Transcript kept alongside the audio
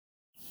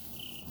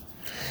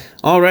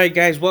All right,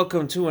 guys,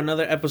 welcome to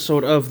another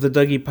episode of the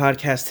Dougie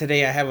Podcast.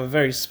 Today, I have a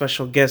very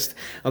special guest,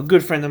 a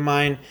good friend of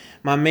mine,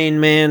 my main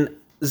man,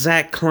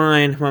 Zach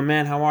Klein. My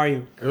man, how are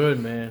you? Good,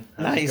 man.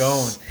 How's Nice, it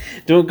going?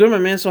 doing good, my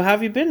man. So, how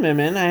have you been, my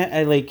man?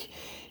 I like,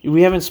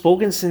 we haven't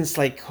spoken since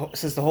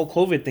since the whole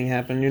COVID thing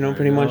happened.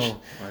 Pretty much.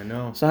 I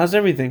know. So, how's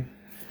everything?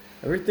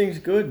 Everything's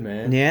good,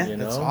 man. Yeah,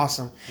 that's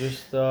awesome.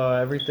 Just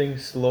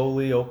everything's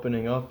slowly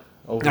opening up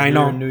over I here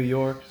know. in New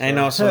York. I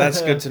know, so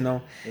that's good to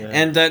know. Yeah.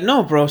 And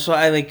no, bro. So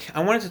I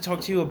wanted to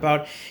talk to you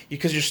about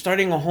because you're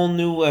starting a whole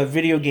new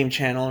video game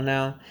channel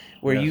now,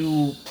 where Yes.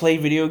 you play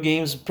video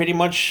games. Pretty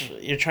much,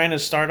 you're trying to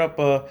start up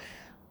you're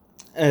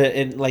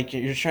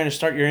trying to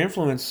start your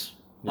influence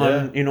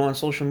on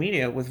social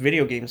media with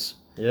video games.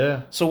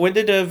 Yeah. So when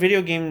did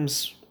video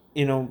games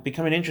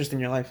become an interest in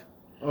your life?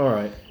 All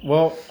right.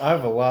 Well, I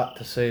have a lot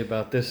to say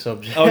about this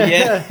subject. Oh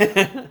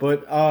yeah.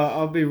 But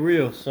I'll be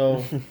real.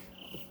 So,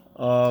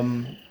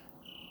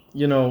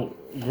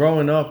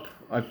 growing up,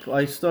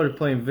 I started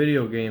playing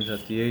video games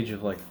at the age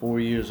of like 4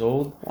 years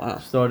old. Wow.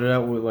 Started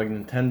out with like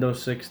Nintendo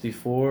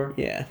 64.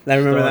 Yeah, I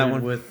remember that Started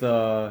one. with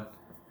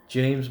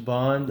James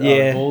Bond,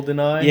 Yeah.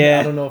 GoldenEye. Yeah,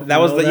 I don't know if that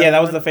you was know that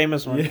was one. the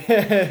famous one.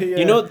 Yeah,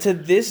 yeah. To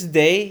this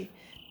day,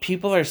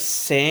 people are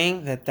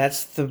saying that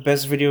that's the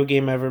best video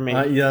game ever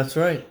made. Yeah, that's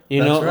right.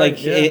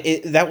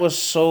 That was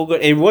so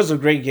good. It was a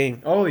great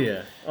game. Oh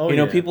yeah. Oh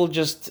yeah. People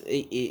just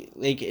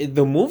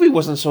the movie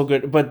wasn't so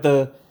good, but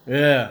but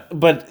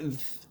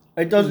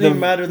it doesn't even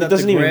matter that the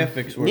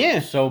graphics were yeah.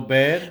 so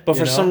bad. But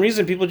for some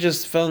reason, people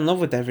just fell in love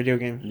with that video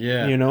game.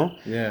 Yeah.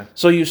 Yeah.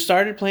 So you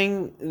started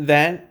playing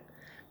that.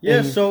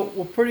 Yeah. So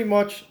pretty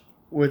much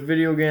with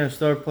video games,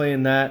 started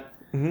playing that.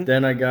 Mm-hmm.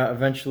 Then I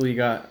eventually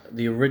got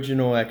the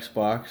original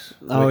Xbox,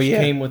 which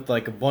came with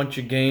like a bunch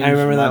of games. I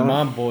remember my that one.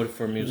 mom bought it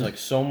for me. It was like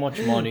so much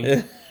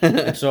money.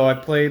 And so I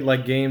played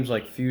like games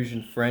like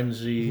Fusion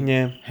Frenzy,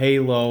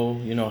 Halo.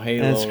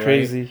 Halo. That's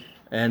crazy. Right?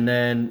 And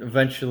then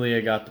eventually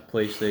I got the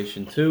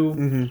PlayStation 2.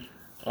 Mm-hmm.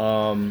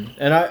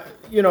 And I,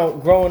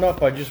 growing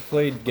up, I just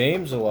played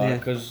games a lot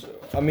because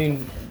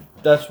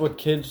that's what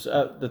kids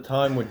at the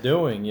time were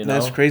doing.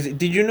 That's crazy.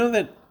 Did you know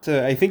that?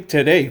 I think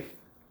today,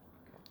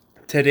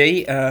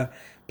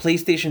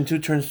 PlayStation 2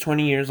 turns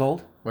 20 years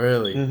old.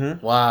 Really?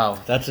 Mm-hmm. Wow,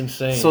 that's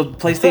insane. So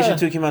PlayStation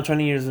 2 came out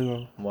 20 years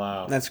ago.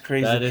 Wow. That's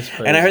crazy. That is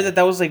crazy. And I heard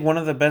that was like one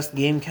of the best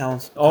game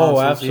consoles. Oh,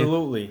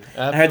 absolutely.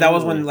 I heard that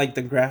was when like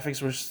the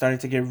graphics were starting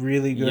to get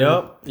really good.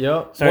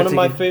 Yep. One of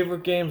my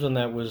favorite games on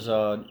that was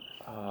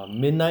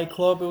Midnight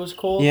Club, it was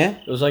called. Yeah.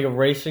 It was like a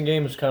racing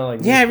game. It was kind of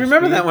like I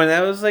remember that one.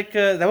 That was like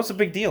that was a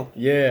big deal.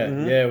 Yeah,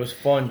 yeah, it was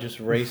fun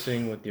just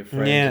racing with your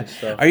friends and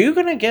stuff. Are you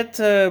gonna get?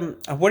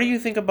 What do you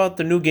think about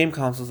the new game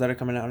consoles that are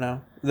coming out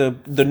now?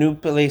 The new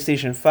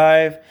PlayStation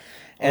 5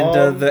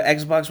 and the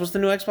Xbox. What's the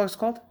new Xbox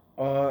called?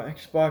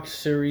 Xbox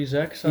Series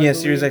X. I believe.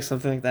 Series X,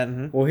 something like that.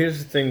 Mm-hmm. Well,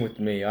 here's the thing with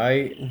me.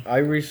 I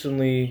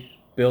recently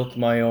built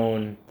my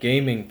own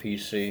gaming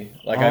PC.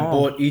 Like I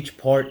bought each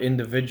part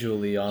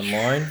individually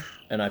online.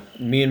 And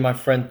me and my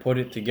friend put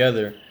it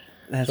together.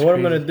 So what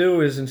I'm gonna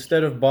do is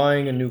instead of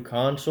buying a new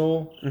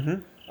console,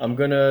 I'm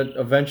gonna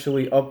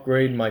eventually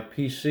upgrade my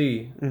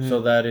PC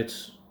so that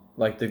it's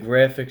like the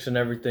graphics and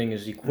everything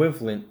is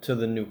equivalent to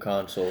the new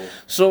consoles.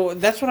 So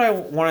that's what I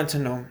wanted to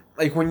know.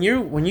 Like when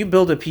you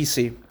build a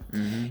PC,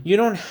 you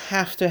don't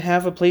have to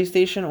have a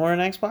PlayStation or an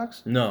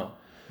Xbox. No.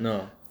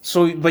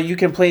 So, but you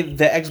can play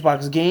the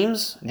Xbox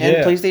games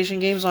and PlayStation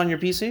games on your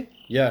PC.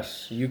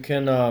 Yes, you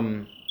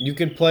can. You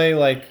can play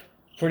like.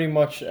 Pretty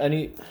much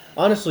any.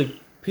 Honestly,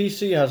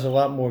 PC has a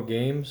lot more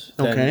games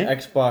than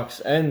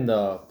Xbox and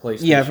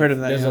PlayStation. Yeah, I've heard of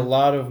that. There's a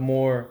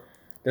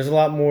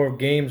lot more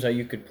games that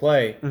you could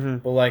play.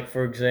 But like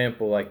for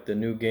example, like the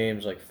new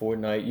games like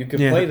Fortnite, you could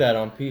play that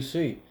on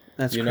PC.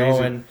 That's crazy.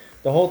 And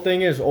the whole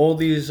thing is all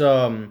these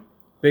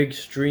big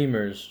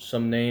streamers.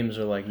 Some names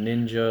are like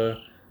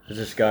Ninja. There's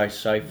this guy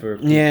Cypher,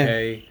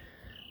 PK.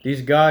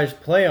 These guys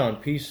play on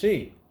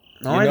PC.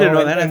 No, I didn't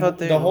know that. I thought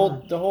the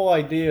whole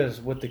idea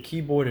is with the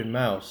keyboard and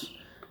mouse.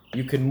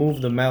 You could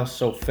move the mouse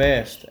so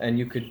fast, and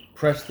you could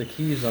press the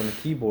keys on the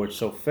keyboard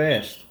so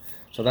fast.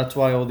 So that's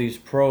why all these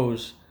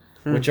pros,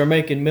 which are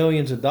making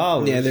millions of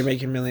dollars. Yeah, they're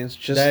making millions.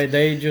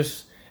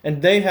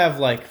 They have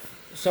like,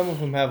 some of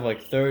them have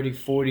like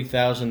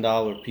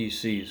 $30,000-$40,000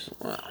 PCs.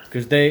 Wow.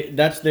 Because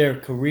that's their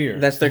career.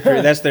 That's their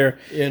career. That's their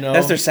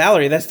that's their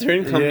salary. That's their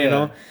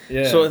income.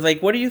 Yeah. So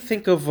like, what do you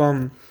think of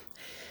when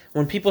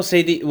people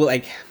say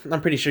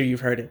I'm pretty sure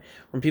you've heard it.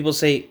 When people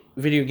say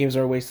video games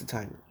are a waste of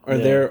time, or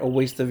they're a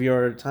waste of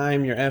your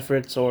time, your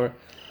efforts, or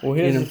well,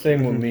 here's the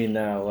thing with me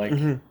now. Like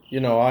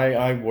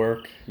I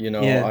work.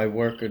 I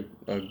work a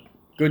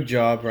good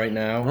job right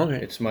now.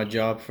 Okay. It's my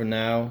job for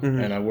now,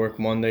 and I work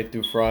Monday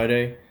through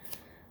Friday,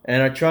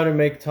 and I try to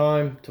make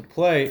time to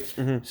play.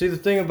 See, the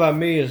thing about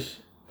me is,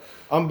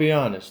 I'm be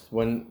honest.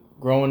 When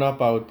growing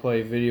up, I would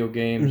play video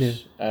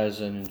games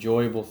as an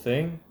enjoyable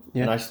thing,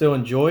 and I still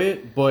enjoy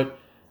it, but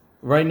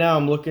right now,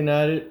 I'm looking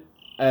at it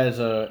as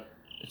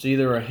it's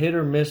either a hit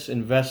or miss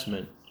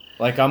investment.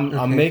 Like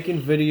I'm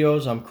making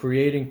videos, I'm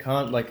creating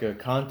like a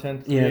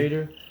content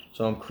creator,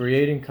 So I'm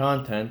creating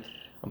content.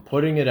 I'm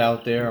putting it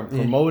out there. I'm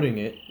promoting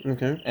it.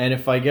 Okay. And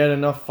if I get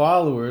enough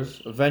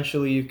followers,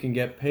 eventually you can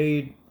get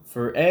paid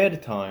for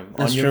ad time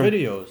on your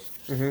videos.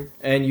 Mm-hmm.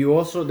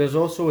 And there's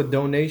also a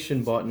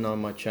donation button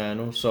on my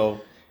channel.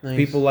 So Nice.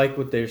 people like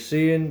what they're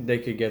seeing. They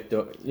could get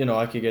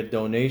I could get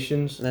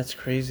donations. That's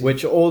crazy.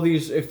 Which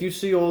if you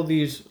see all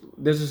these,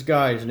 there's this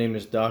guy. His name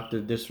is Dr.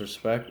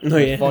 Disrespect. Oh,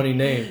 yeah. Funny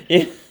name.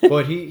 Yeah.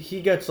 But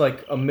he gets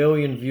like 1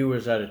 million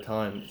viewers at a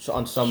time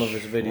on some of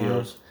his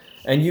videos. Wow.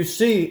 And you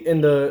see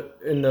in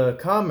the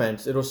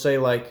comments, it'll say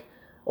like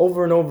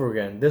over and over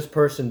again, this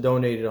person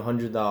donated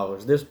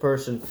 $100. This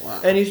person,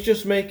 and he's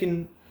just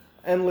making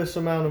endless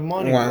amount of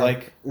money. Wow.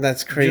 Like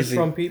that's crazy. Just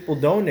from people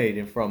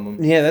donating from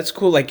him. Yeah, that's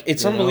cool. Like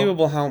it's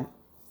unbelievable how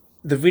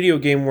the video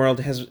game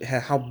world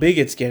how big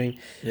it's getting.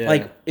 Yeah.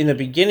 Like in the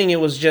beginning,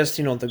 it was just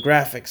the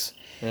graphics.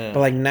 Yeah. But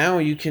like now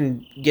you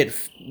can get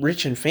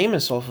rich and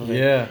famous off of it.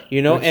 Yeah.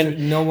 Which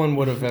and no one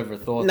would have ever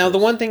thought. Now the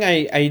one thing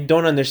I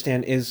don't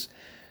understand is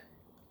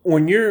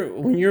when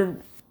you're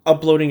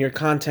uploading your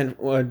content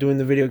doing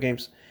the video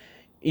games,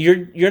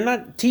 you're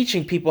not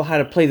teaching people how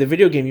to play the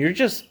video game. You're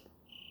just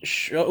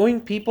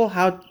showing people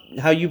how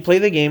you play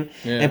the game,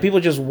 and people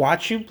just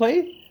watch you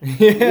play.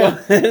 Yeah.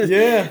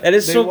 Yeah. That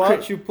is they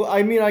watch you play.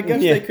 I mean, I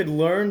guess they could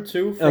learn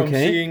too from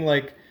seeing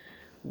like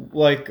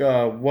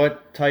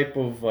what type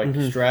of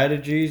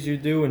strategies you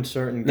do in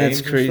certain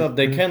games and stuff.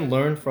 They can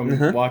learn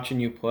from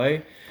watching you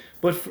play,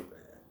 but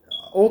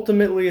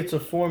ultimately it's a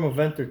form of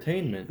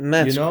entertainment.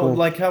 That's cool.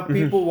 Like how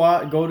people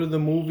go to the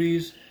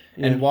movies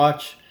and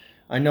watch.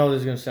 I know this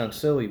is gonna sound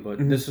silly,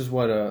 but this is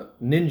what a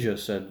Ninja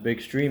said, big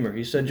streamer.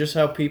 He said just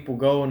how people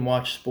go and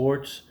watch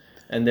sports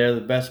and they're the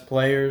best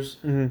players.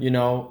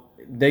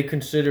 They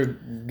consider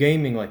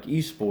gaming like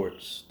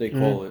esports. They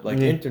call it like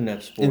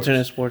internet sports.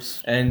 Internet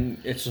sports,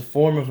 and it's a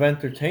form of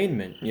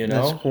entertainment.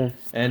 That's cool.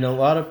 And a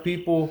lot of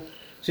people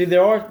see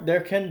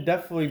there can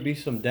definitely be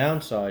some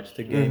downsides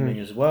to gaming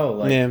as well.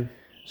 Like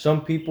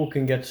some people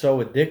can get so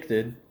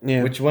addicted.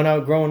 Yeah. Which when I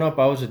was growing up,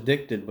 I was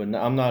addicted, but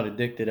I'm not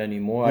addicted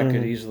anymore. I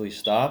could easily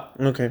stop.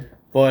 Okay.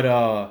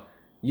 But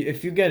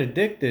if you get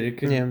addicted, it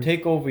can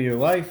take over your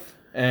life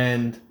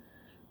and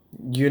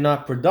you're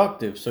not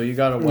productive, so you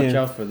gotta watch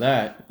out for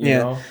that. You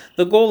know?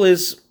 The goal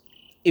is,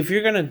 if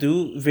you're gonna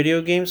do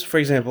video games, for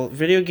example,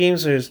 video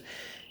games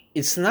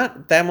it's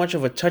not that much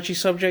of a touchy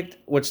subject.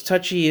 What's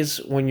touchy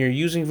is when you're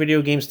using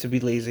video games to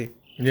be lazy.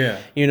 Yeah.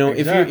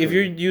 Exactly. if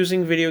you're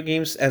using video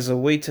games as a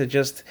way to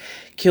just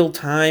kill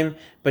time,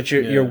 but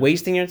you're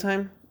wasting your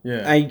time.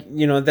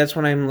 Yeah. That's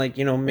when I'm like,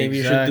 maybe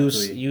you should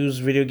use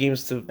video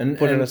games to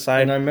put it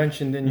aside. And I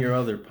mentioned in your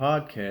other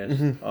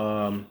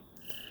podcast,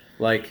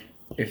 like.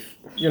 If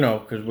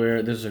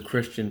because this is a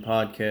Christian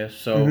podcast,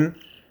 so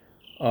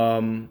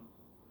and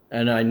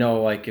I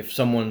know like if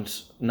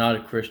someone's not a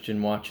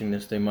Christian watching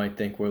this, they might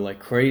think we're like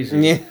crazy.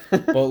 Yeah.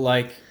 But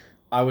like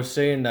I was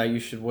saying that you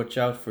should watch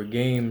out for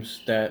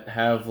games that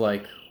have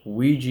like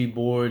Ouija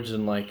boards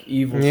and like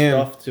evil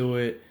stuff to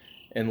it,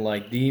 and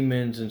like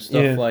demons and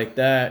stuff like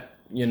that.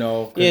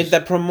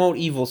 That promote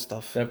evil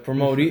stuff. That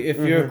promote if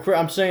you're.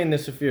 I'm saying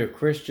this if you're a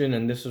Christian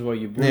and this is what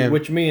you believe,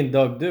 which me and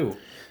Doug do.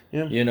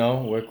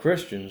 Yeah. We're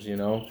Christians,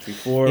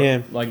 before,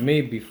 like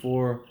me,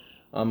 before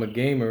I'm a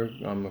gamer,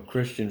 I'm a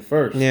Christian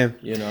first,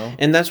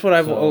 And that's what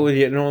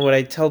what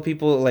I tell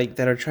people, like,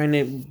 that are trying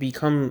to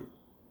become,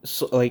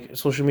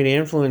 social media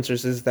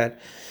influencers is that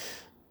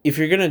if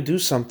you're going to do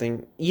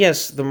something,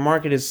 yes, the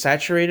market is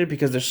saturated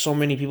because there's so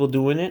many people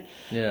doing it,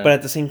 but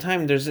at the same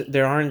time,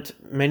 there aren't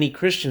many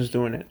Christians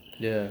doing it.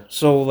 Yeah.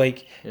 So,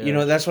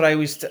 that's what I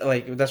always,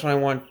 that's what I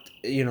want,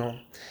 you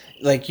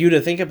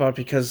to think about,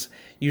 because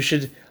you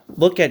should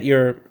look at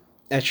your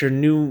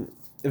new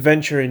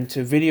venture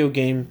into video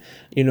game,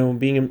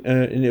 being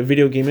a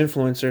video game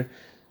influencer,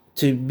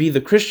 to be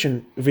the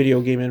Christian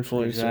video game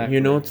influencer. Exactly.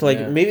 It's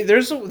like maybe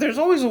there's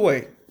always a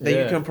way that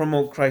you can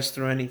promote Christ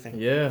through anything.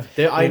 Yeah,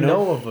 I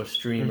know of a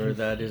streamer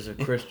that is a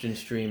Christian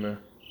streamer,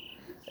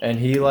 and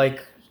he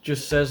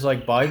just says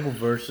Bible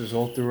verses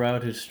all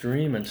throughout his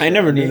stream and stuff. I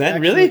never knew that.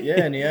 Really?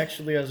 Yeah, and he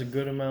actually has a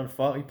good amount of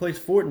followers. He plays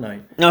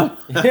Fortnite. No.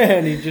 Yeah,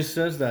 and he just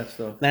says that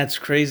stuff. That's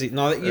crazy.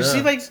 No, you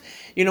see,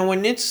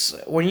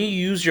 when you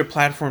use your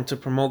platform to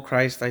promote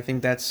Christ, I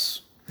think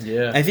that's.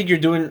 Yeah. I think you're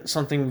doing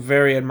something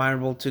very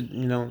admirable to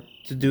do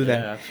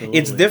that. Yeah, absolutely.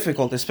 It's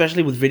difficult,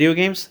 especially with video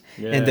games,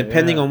 and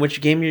depending on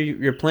which game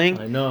you're playing.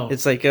 I know.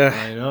 It's like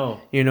I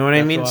know. You know what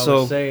I mean? What I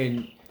was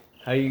saying,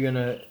 how you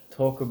gonna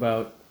talk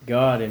about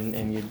God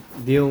and you're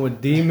dealing with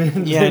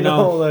demons and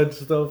all that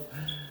stuff,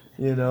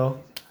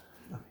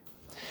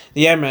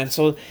 Yeah, man.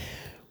 So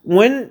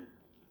what's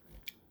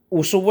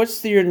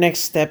your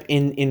next step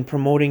in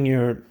promoting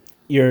your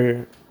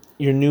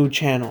new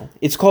channel?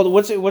 It's called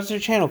what's your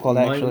channel called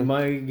actually?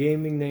 My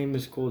gaming name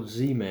is called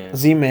Z-Man.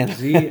 Z-Man.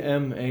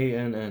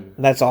 Z-M-A-N-N.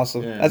 That's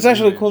awesome. Yeah, That's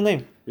actually a cool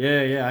name.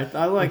 Yeah.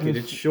 I like it.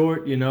 It's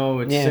short,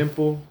 it's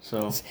simple,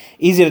 so it's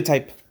easy to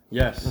type.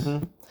 Yes.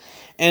 Mm-hmm.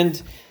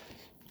 And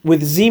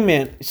with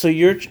Z-Man,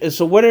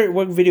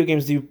 what video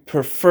games do you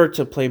prefer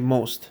to play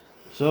most?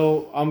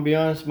 So I'm gonna be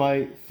honest,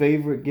 my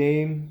favorite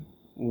game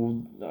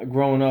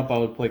growing up, I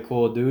would play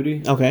Call of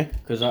Duty. Okay.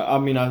 Because I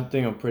mean, I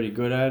think I'm pretty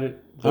good at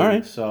it. All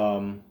right.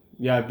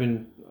 Yeah, I've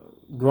been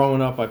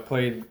growing up. I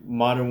played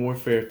Modern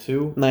Warfare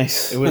 2.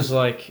 Nice. It was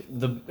like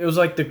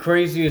the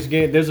craziest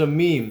game. There's a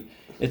meme.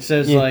 It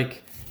says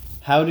like,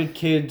 how did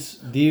kids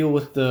deal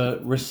with the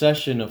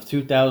recession of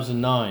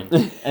 2009?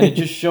 And it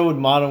just showed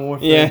Modern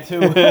Warfare 2.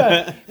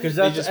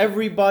 Because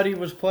everybody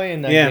was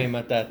playing that game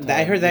at that time.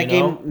 I heard that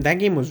game. That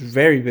game was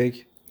very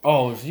big.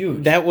 Oh, it was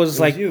huge. That was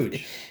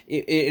huge.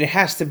 It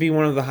has to be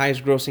one of the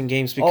highest grossing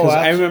games because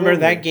I remember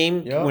that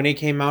game when it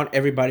came out,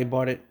 everybody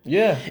bought it.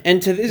 Yeah.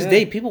 And to this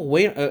day, people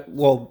wait.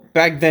 Well,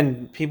 back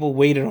then, people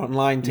waited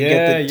online to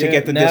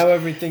get the now disc.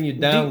 everything you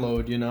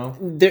download, you know.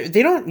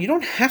 You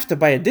don't have to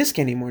buy a disc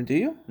anymore, do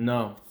you?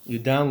 No, you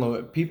download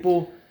it.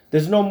 People,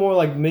 there's no more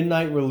like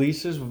midnight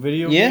releases with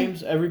video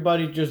games.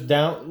 Everybody just they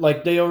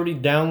already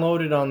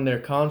downloaded on their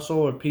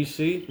console or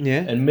PC.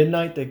 Yeah. And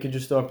midnight they could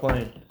just start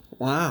playing.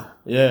 Wow.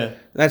 Yeah.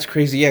 That's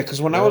crazy. Yeah,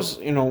 because when I was,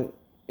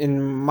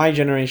 in my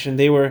generation,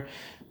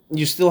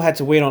 you still had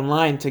to wait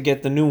online to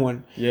get the new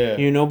one. Yeah.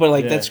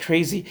 But that's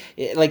crazy.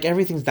 Like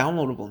everything's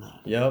downloadable now.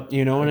 Yep.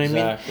 You know what I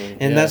mean?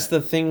 And that's the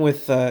thing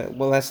with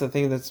that's the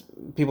thing that's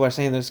people are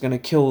saying that's gonna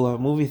kill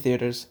movie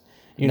theaters.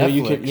 Netflix.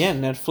 You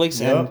can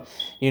Netflix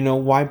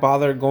and why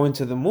bother going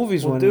to the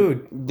movies when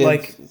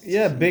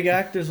big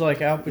actors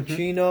like Al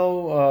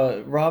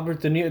Pacino,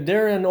 Robert De Niro,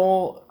 they're in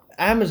all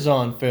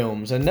Amazon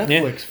films and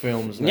Netflix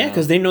films now. Yeah,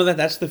 because they know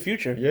that's the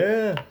future.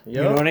 Yeah. Yep.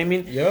 You know what I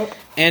mean? Yep.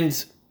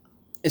 And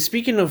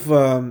speaking of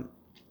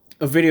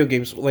video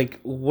games, like,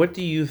 what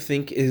do you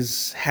think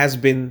has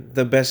been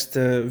the best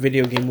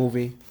video game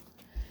movie?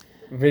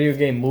 Video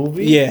game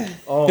movie? Yeah.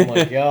 Oh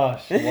my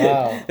gosh!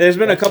 Wow. There's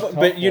been a couple,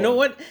 but you know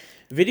what?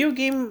 Video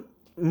game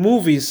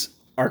movies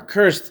are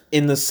cursed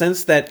in the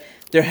sense that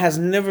there has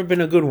never been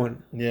a good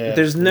one. Yeah.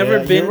 There's never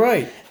been. You're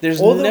right. There's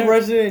all the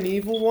Resident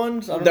Evil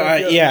ones.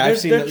 I've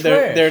seen them.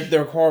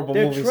 They're horrible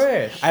movies.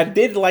 Trash. I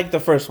did like the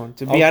first one.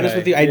 To be honest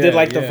with you, I did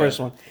like the first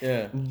one.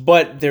 Yeah.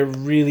 But they're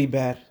really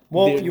bad.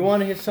 Well, you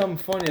want to hear something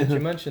funny that you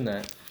mentioned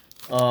that.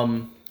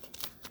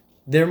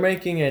 They're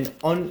making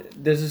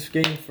there's this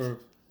game for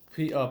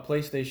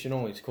PlayStation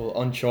only. It's called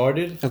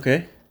Uncharted.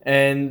 Okay.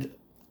 And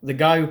the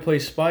guy who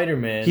plays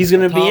Spider-Man, he's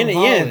gonna be in it.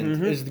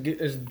 Holland,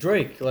 is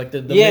Drake, like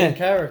the main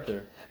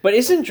character. But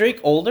isn't Drake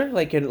older,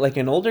 like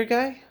an older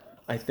guy?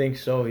 I think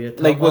so. Yeah,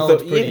 Tom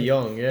Holland's pretty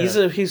young.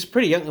 Yeah, he's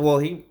pretty young. Well,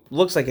 he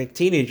looks like a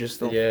teenager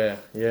still. Yeah.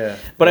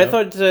 But I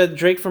thought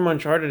Drake from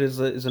Uncharted is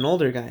an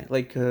older guy,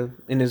 like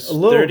in his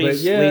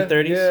 30s, late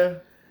 30s. Yeah,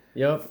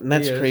 yep.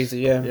 That's crazy.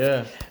 Yeah.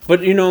 Yeah.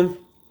 But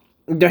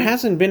there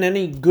hasn't been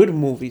any good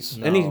movies.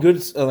 No. Any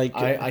good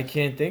I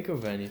can't think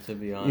of any, to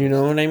be honest. You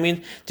know what I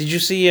mean? Did you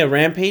see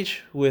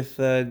Rampage with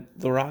The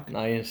Rock?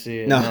 I didn't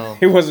see it. No.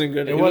 It wasn't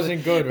good. It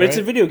wasn't good, right? But it's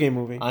a video game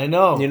movie. I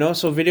know.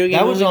 So video game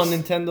that movies, was on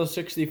Nintendo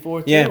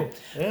 64 too. Yeah.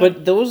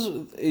 But those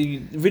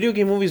video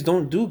game movies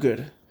don't do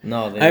good.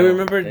 No, they I don't.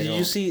 remember. Did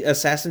you see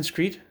Assassin's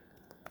Creed?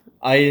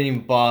 I didn't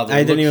even bother.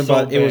 I didn't even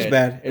bother. It was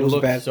bad. It was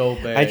bad. So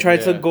bad. I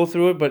tried to go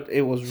through it, but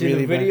it was really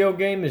bad. The video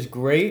game is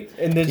great,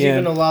 and there's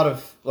even a lot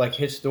of like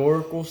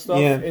historical stuff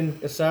in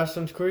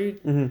Assassin's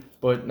Creed. Mm-hmm.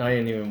 But I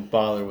didn't even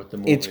bother with the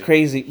movie. It's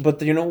crazy,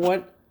 but you know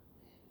what?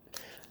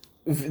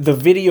 The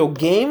video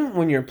game,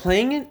 when you're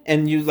playing it,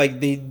 and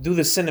they do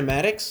the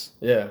cinematics.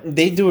 Yeah.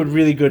 They do it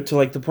really good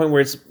to the point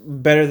where it's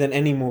better than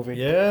any movie.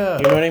 Yeah.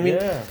 You know what I mean?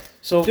 Yeah.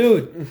 So,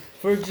 dude,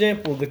 for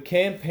example, the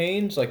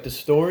campaigns, like the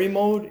story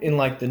mode in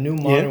the new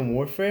Modern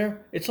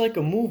Warfare, it's like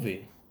a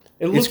movie.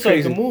 It looks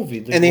like a movie.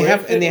 And they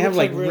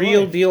have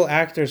real deal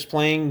actors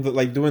playing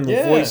doing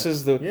the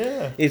voices.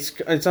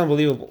 It's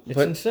unbelievable. It's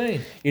insane.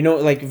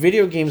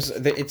 Video games,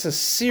 it's a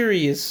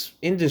serious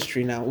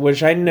industry now,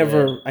 which I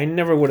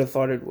never would have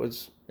thought it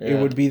was. It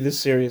would be this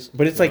serious,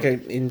 but it's like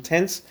an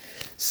intense,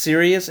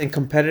 serious, and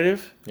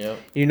competitive. Yeah.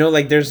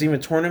 There's even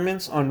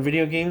tournaments on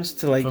video games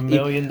to for $1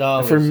 million.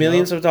 For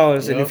millions of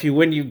dollars, and if you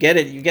win, you get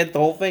it. You get the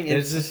whole thing.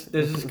 There's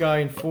this guy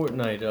in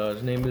Fortnite.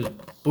 His name is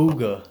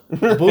Booga.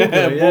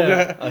 Booga.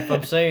 Yeah. If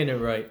I'm saying it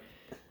right.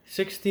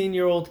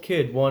 16-year-old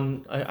kid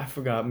won. I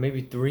forgot,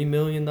 maybe $3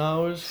 million.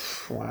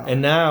 Wow.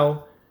 And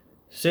now,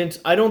 since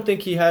I don't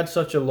think he had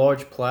such a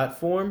large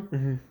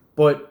platform,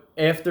 but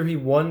after he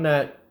won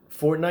that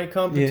Fortnite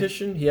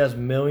competition, he has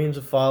millions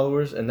of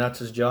followers, and that's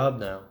his job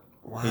now.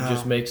 Wow. He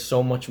just makes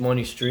so much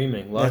money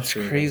streaming. That's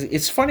crazy.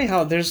 It's funny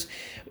how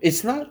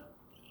it's not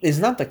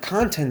the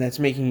content that's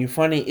making you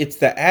funny, it's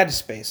the ad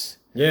space.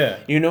 Yeah.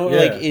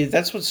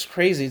 That's what's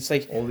crazy. It's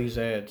like all these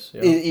ads.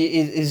 Yeah.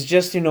 It's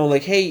just,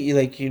 hey,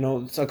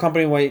 it's a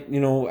company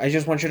I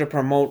just want you to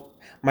promote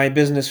my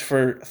business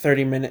for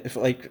 30 minutes,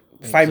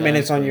 5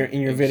 minutes in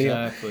your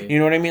video. You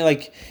know what I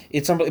mean?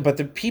 It's somebody, but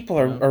the people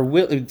are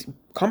willing.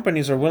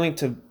 Companies are willing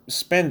to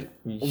spend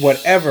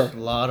whatever, a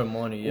lot of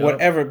money,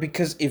 whatever,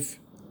 because if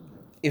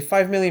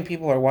 5 million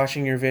people are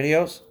watching your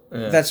videos,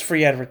 that's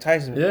free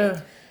advertisement.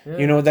 Yeah.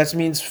 That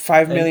means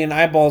 5 million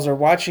eyeballs are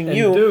watching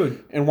you,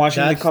 dude, and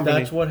watching the company.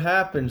 That's what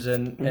happens.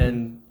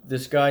 And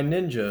this guy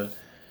Ninja,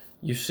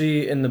 you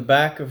see in the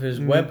back of his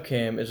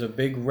webcam is a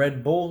big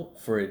Red Bull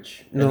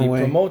fridge. And he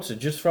promotes it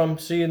just from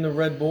seeing the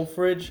Red Bull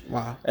fridge.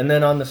 Wow. And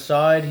then on the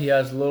side, he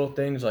has little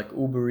things like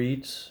Uber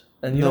Eats.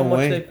 And you know how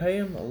much they pay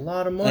him? A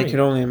lot of money. I can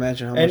only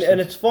imagine how much.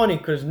 And it's funny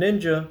because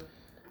Ninja,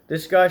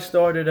 this guy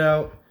started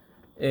out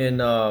in,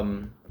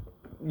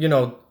 you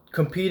know,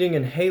 competing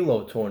in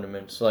Halo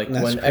tournaments. Like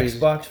when crazy.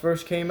 Xbox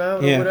first came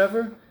out or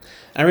whatever.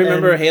 I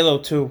remember Halo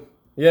 2.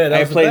 Yeah, that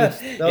was the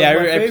best.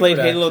 I played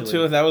Halo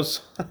 2. That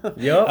was that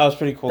was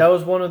pretty cool. That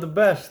was one of the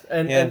best.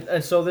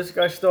 And so this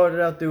guy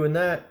started out doing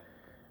that.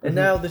 And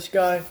now this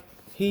guy,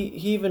 he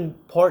even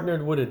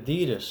partnered with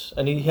Adidas.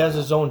 And he has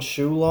his own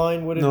shoe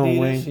line with Adidas.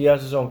 No way. He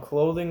has his own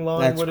clothing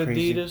line with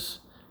crazy. Adidas.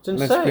 It's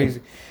insane. That's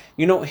crazy.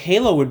 You know,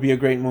 Halo would be a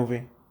great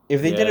movie.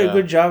 If they did a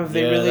good job, if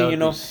they really, you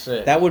know,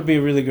 that would be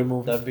a really good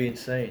movie. That'd be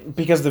insane.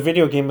 Because the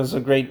video game is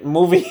a great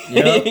movie.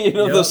 You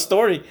know, the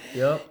story.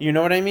 You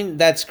know what I mean?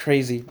 That's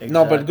crazy. Exactly.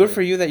 No, but good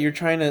for you that you're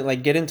trying to,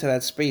 like, get into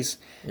that space.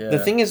 The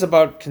thing is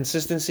about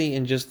consistency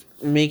and just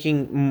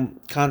making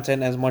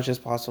content as much as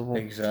possible.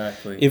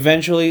 Exactly.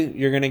 Eventually,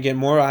 you're going to get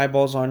more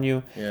eyeballs on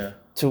you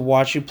to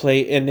watch you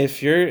play. And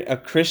if you're a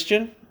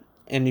Christian,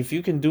 and if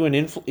you can do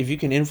if you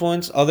can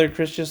influence other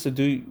Christians to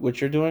do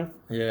what you're doing.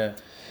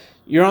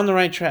 You're on the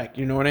right track,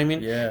 you know what I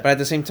mean? Yeah. But at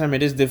the same time,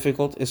 it is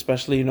difficult,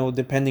 especially, you know,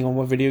 depending on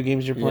what video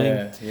games you're playing.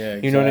 Yeah,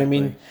 exactly. You know what I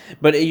mean?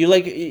 But you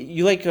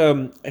like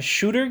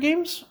shooter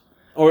games?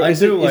 Or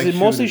is it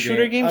mostly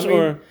shooter games? I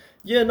mean,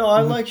 yeah, no,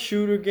 I like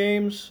shooter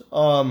games.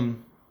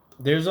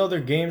 There's other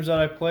games that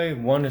I play.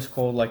 One is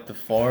called, like, The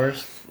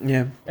Forest.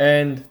 Yeah.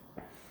 And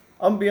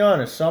I'm be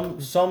honest,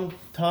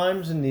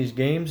 sometimes in these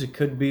games it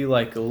could be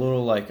like a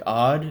little like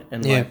odd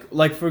and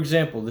like for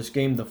example this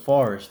game The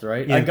Forest,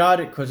 right? I got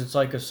it because it's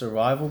like a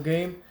survival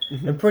game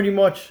and pretty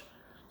much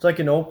it's like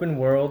an open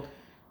world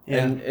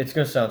and it's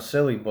gonna sound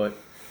silly but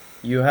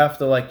you have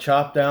to like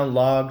chop down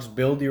logs,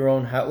 build your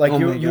own house. Like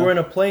you were in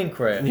a plane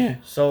crash,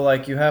 so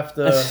like you have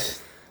to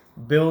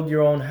build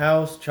your own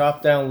house,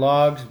 chop down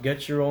logs,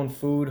 get your own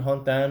food,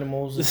 hunt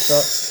animals and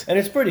stuff. And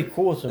it's pretty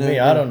cool to me.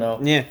 I don't know.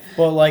 Yeah.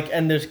 But like,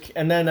 and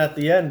then at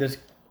the end, there's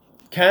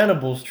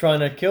cannibals trying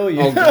to kill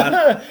you. Oh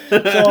God. So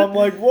I'm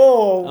like,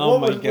 whoa,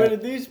 where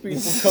did these people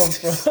come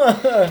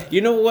from? You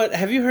know what?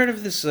 Have you heard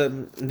of this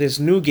this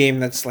new game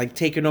that's like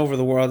taken over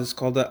the world? It's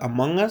called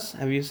Among Us.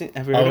 Have you heard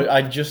of it?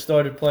 I just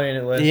started playing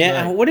it last night.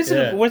 Yeah. What is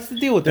it? What's the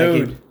deal with that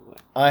game?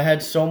 I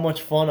had so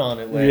much fun on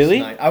it last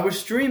night. I was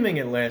streaming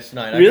it last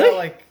night. Really? I got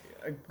like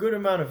a good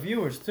amount of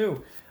viewers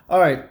too. All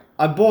right,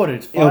 I bought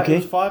it. It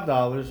was $5,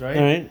 right?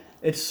 All right.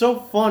 It's so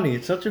funny.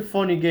 It's such a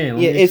funny game.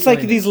 It's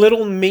like these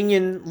little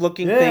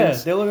minion-looking things.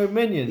 Yeah, they look like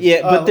minions.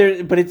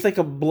 Yeah, but it's like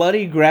a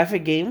bloody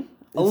graphic game.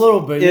 A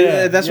little bit.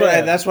 Yeah, that's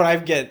what I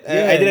get.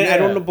 I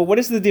don't know. But what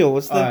is the deal?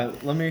 What's the? All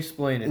right, let me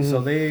explain it. So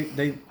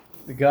the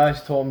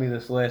guys told me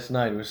this last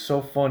night. It was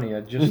so funny.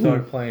 I just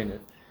started playing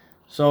it.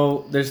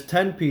 So there's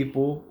 10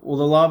 people. Well,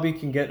 the lobby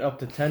can get up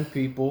to 10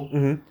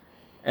 people.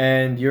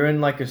 And you're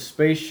in like a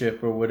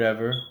spaceship or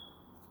whatever,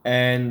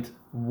 and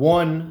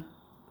one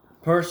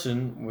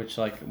person, which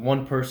like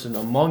one person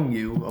among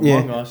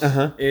us,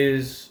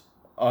 is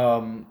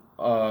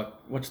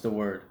what's the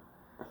word?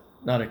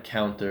 Not a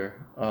counter.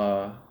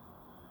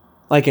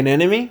 Like an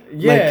enemy?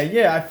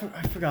 Yeah,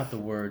 I forgot the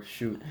word.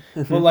 Shoot,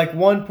 but like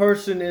one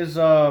person is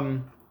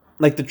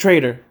like the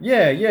traitor.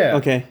 Yeah.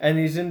 Okay. And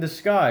he's in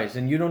disguise,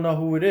 and you don't know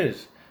who it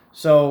is.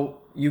 So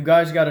you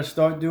guys got to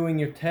start doing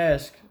your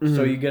task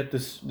so you get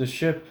the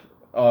ship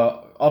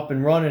up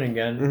and running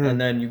again,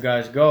 and then you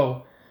guys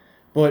go.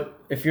 But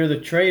if you're the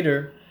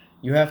traitor,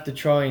 you have to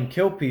try and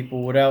kill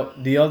people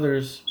without the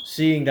others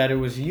seeing that it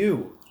was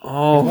you.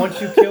 Oh.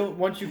 Once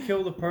you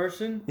kill the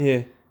person,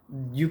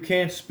 you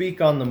can't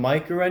speak on the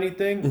mic or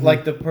anything.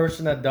 Like the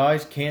person that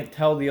dies can't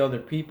tell the other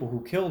people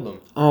who killed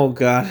them. Oh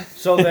God.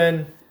 So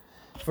then.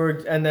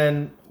 And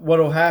then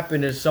what'll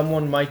happen is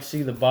someone might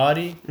see the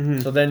body,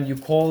 so then you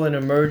call an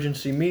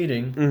emergency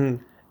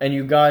meeting, and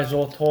you guys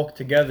all talk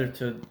together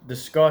to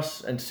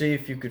discuss and see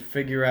if you could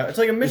figure out. It's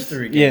like a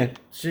mystery game.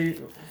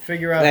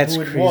 Figure out who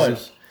it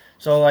was.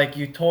 So like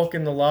you talk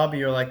in the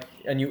lobby, or like,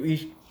 and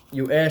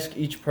you ask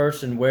each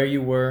person where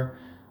you were,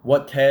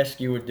 what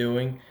task you were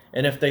doing,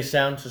 and if they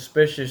sound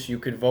suspicious, you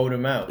could vote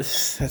them out.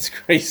 That's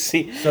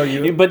crazy.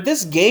 But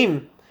this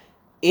game,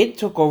 it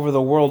took over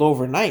the world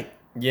overnight.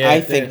 Yeah,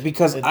 I think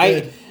because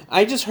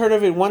I just heard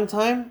of it one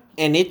time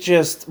and it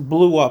just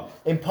blew up.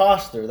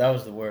 Imposter, that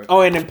was the word.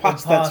 Oh, an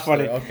imposter. That's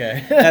funny.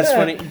 Okay, that's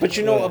funny. But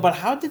you know, but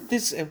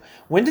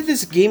when did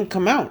this game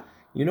come out?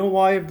 You know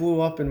why it blew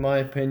up, in my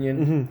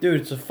opinion,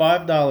 dude? It's a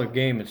 $5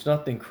 game. It's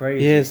nothing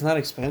crazy. Yeah, it's not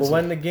expensive. But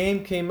when the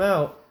game came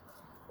out,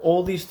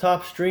 all these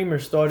top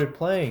streamers started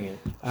playing it.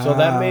 So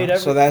that made everything.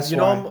 So that's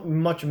know how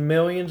much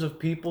millions of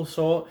people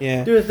saw it?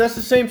 Yeah. Dude, that's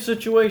the same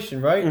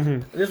situation, right?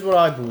 This is what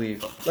I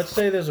believe. Let's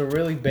say there's a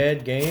really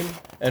bad game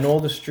and all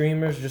the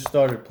streamers just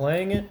started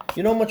playing it.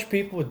 You know how much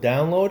people would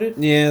download it?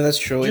 Yeah, that's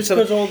true. Just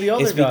because all the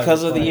other guys. It's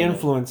because of the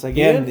influence.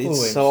 Again,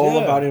 it's all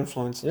about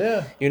influence.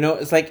 Yeah. You know,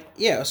 it's like,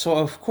 so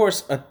of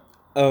course,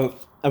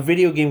 a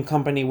video game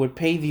company would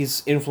pay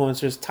these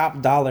influencers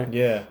top dollar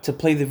to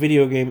play the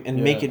video game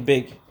and make it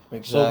big.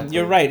 Exactly. So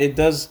you're right. It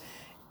does.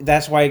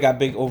 That's why it got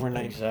big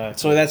overnight. Exactly.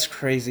 So that's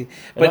crazy.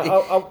 But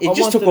it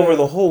just took over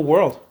the whole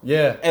world.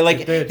 Yeah. And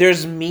like,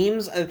 there's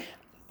memes.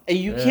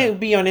 You can't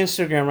be on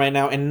Instagram right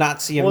now and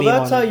not see a meme. Well,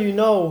 that's how you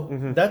know.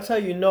 Mm-hmm. That's how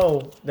you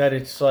know that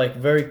it's like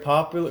very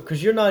popular,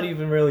 because you're not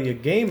even really a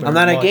gamer. I'm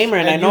not a gamer,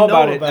 and I know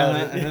about it.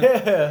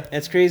 Yeah,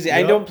 it's crazy. Yep.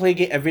 I don't play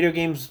video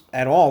games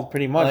at all,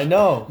 pretty much. I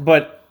know,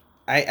 but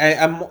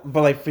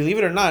but like, believe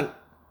it or not,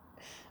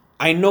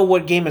 I know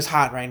what game is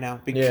hot right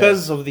now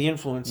because of the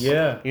influence.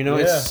 Yeah,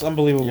 it's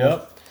unbelievable.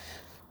 Yep.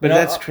 But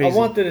that's crazy. I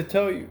wanted to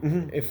tell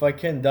you, if I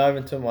can dive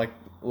into like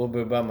a little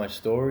bit about my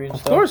story and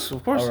stuff.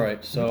 Of course. All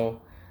right,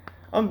 so.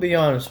 I'm gonna be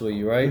honest with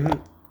you, right?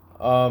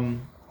 Mm-hmm.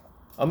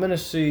 I'm gonna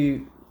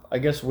see, I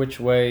guess, which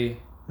way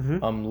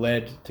I'm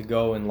led to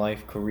go in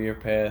life, career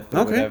path,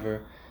 or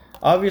whatever.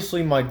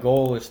 Obviously, my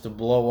goal is to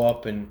blow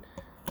up and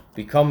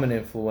become an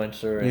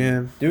influencer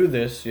and do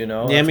this.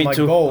 Yeah, that's me my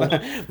too. Goal.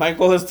 My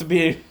goal is to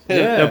be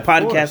a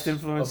podcast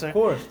influencer. Of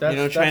course,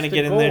 that's trying to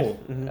get goal. in there.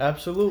 Mm-hmm.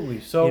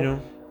 Absolutely.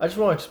 So, I just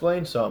want to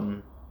explain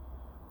something.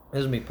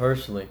 This is me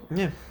personally.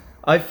 Yeah.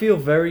 I feel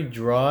very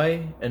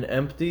dry and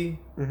empty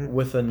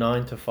with a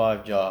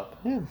 9-to-5 job.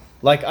 Yeah.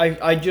 Like I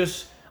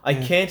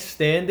can't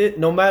stand it,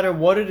 no matter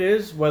what it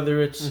is, whether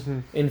it's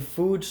in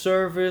food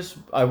service.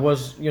 I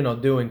was,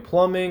 doing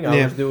plumbing,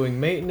 I was doing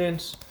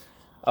maintenance,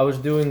 I was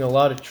doing a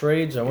lot of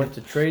trades, I went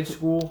to trade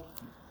school.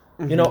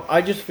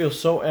 I just feel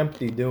so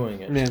empty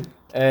doing it. Yeah.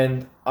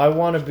 And I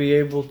want to be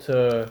able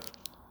to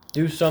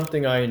do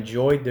something I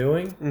enjoy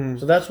doing.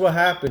 So that's what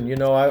happened.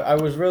 I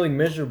was really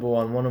miserable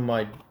on one of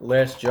my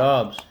last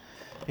jobs.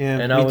 Yeah,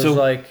 and I was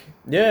like,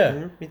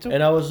 me too.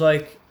 And I was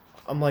like,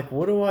 I'm like,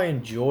 what do I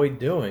enjoy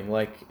doing?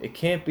 Like, it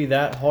can't be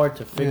that hard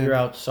to figure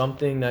out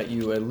something that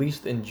you at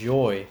least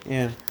enjoy.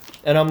 Yeah.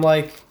 And I'm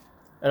like,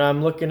 and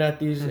I'm looking at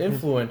these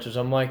influencers.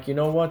 I'm like, you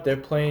know what? They're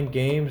playing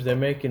games. They're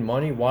making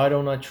money. Why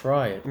don't I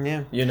try it?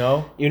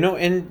 Yeah.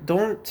 And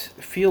don't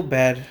feel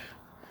bad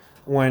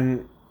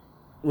when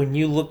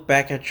you look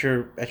back at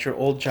your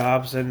old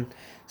jobs and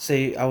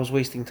say, I was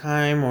wasting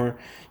time, or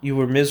you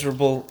were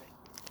miserable.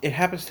 It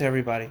happens to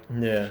everybody.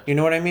 Yeah. You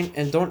know what I mean?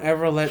 And don't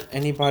ever let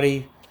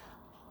anybody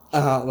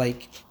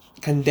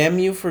condemn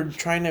you for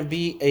trying to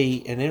be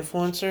an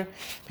influencer.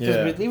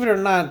 Because believe it or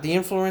not, the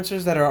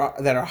influencers that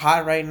are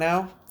hot right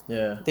now,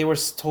 they were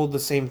told the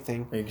same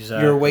thing.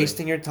 Exactly. You're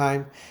wasting your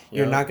time.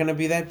 You're not gonna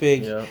be that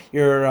big.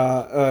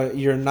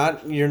 You're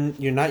not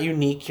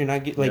unique. You're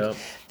not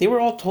they were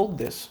all told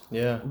this.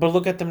 Yeah. But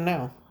look at them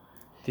now.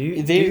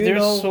 They're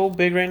so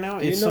big right now.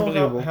 It's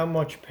unbelievable. How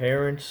much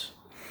parents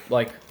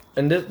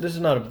and this is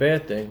not a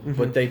bad thing,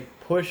 but they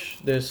push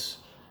this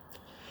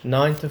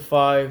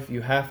 9-to-5.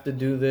 You have to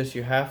do this.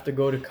 You have to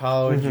go to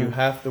college. You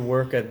have to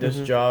work at this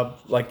job.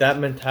 Like that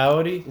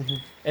mentality,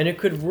 and it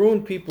could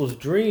ruin people's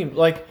dreams.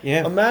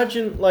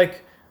 Imagine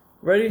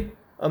ready?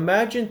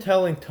 Imagine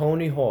telling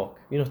Tony Hawk.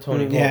 You know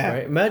Tony Hawk,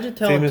 right? Imagine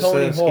telling Famous,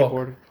 Tony Hawk.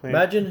 skateboarder.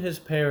 Imagine his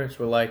parents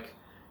were like,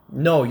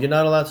 "No, you're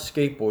not allowed to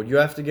skateboard. You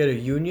have to get a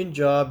union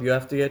job. You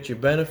have to get your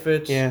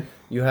benefits. Yeah.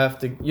 You have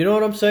to. You know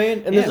what I'm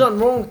saying? And there's nothing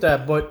wrong with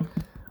that, but."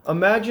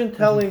 Imagine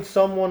telling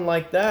someone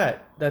like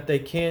that they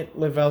can't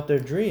live out their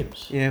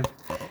dreams. Yeah.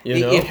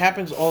 It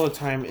happens all the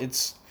time.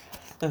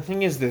 The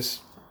thing is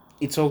this.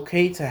 It's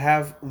okay to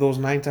have those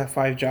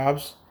 9-to-5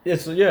 jobs.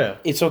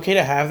 It's okay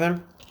to have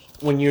them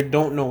when you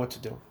don't know what to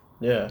do.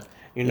 Yeah.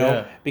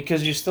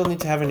 Because you still need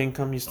to have an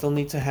income. You still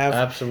need to have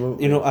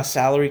absolutely a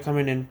salary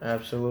coming in.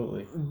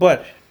 Absolutely.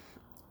 But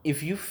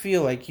if you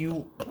feel like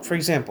for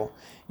example,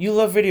 you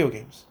love video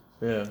games.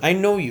 Yeah. I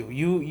know you.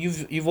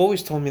 You've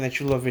always told me that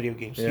you love video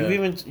games. Yeah. You've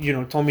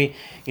even told me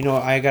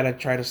I gotta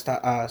try to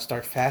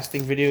start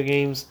fasting video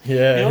games.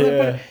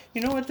 Yeah.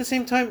 But at the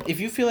same time, if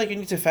you feel like you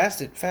need to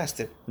fast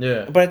it.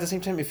 Yeah. But at the same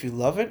time, if you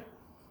love it,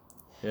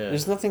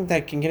 there's nothing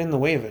that can get in the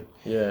way of it.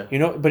 Yeah.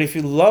 But if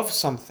you love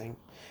something,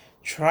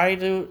 try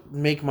to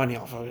make money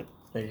off of it.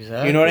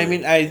 Exactly. You know what I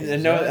mean? I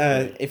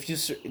know.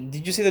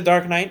 Did you see The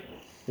Dark Knight?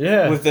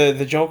 Yeah. With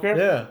the Joker?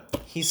 Yeah.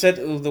 He said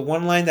the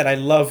one line that I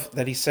love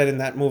that he said in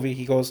that movie.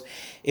 He goes,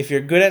 "If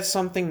you're good at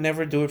something,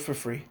 never do it for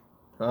free."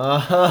 You know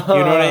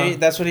what I mean?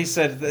 That's what he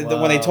said.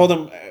 When they told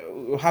him,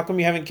 "How come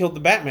you haven't killed the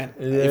Batman?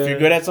 If you're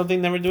good at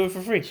something, never do it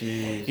for free."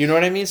 Jeez. You know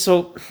what I mean?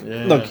 So,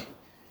 look,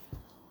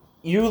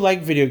 you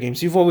like video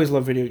games. You've always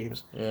loved video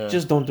games. Yeah.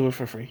 Just don't do it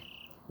for free.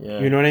 Yeah.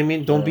 You know what I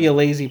mean? Don't be a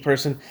lazy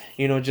person.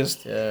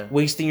 Just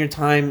wasting your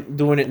time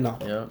doing it. No.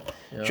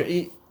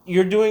 Yeah.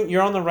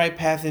 You're on the right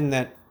path in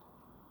that.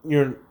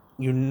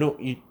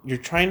 You're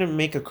trying to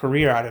make a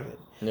career out of it.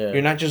 Yeah.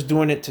 You're not just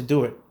doing it to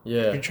do it.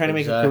 Yeah. You're trying to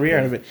make a career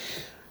out of it.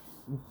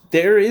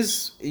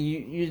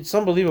 It's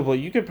unbelievable.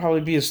 You could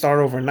probably be a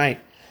star overnight,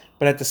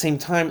 but at the same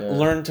time,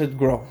 learn to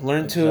grow.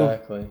 Learn to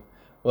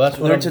Well, that's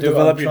what learn to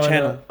develop your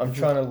channel. I'm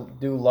trying to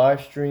do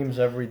live streams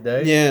every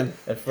day. Yeah.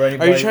 And for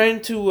anybody, are you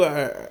trying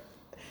to?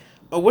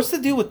 What's the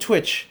deal with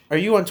Twitch? Are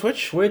you on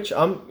Twitch?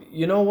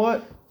 You know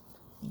what?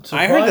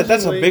 I heard that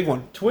that's a big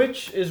one.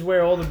 Twitch is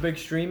where all the big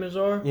streamers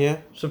are. Yeah.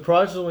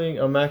 Surprisingly,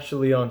 I'm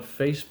actually on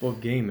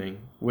Facebook Gaming,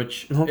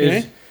 which Okay.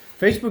 is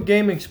Facebook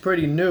Gaming's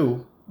pretty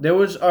new. There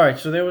was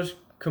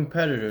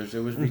competitors.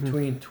 It was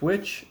between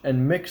Twitch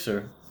and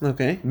Mixer.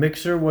 Okay.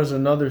 Mixer was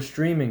another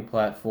streaming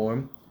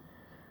platform,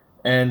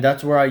 and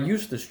that's where I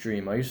used to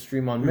stream. I used to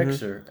stream on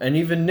Mixer, and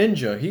even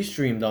Ninja, he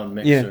streamed on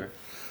Mixer. Yeah.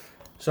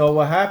 So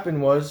what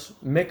happened was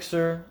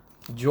Mixer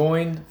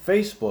joined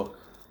Facebook.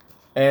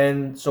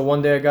 And so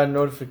one day I got a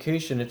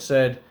notification. It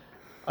said,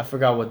 I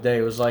forgot what day.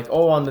 It was like,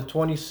 oh, on the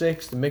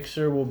 26th,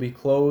 Mixer will be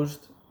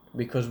closed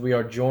because we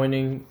are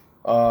joining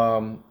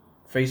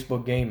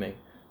Facebook Gaming.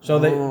 So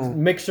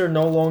Mixer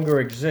no longer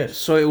exists.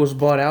 So it was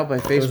bought out by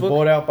Facebook? It was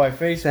bought out by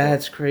Facebook.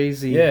 That's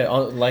crazy.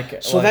 Yeah.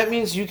 So that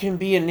means you can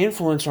be an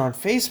influencer on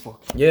Facebook.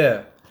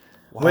 Yeah.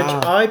 Wow.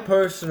 Which I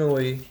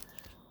personally...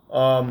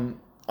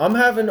 I'm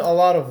having a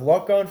lot of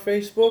luck on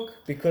Facebook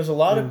because a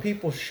lot of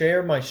people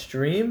share my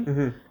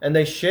stream and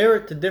they share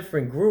it to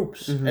different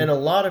groups and a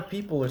lot of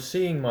people are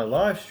seeing my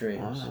live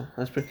streams. Wow,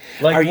 that's pretty.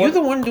 Are you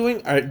the one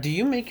doing? Do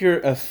you make your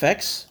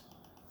effects?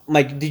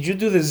 Like, did you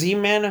do the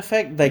Z-Man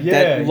effect, like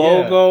that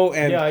logo?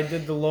 And yeah, I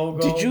did the logo.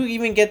 Did you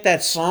even get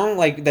that song?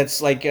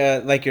 That's like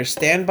your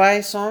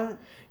standby song.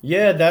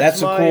 Yeah,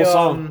 that's a cool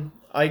song.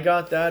 I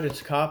got that.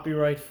 It's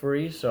copyright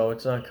free, so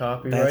it's not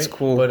copyright. That's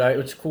cool. But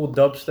it's a cool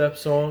dubstep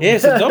song. Yeah,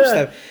 it's a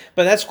dubstep.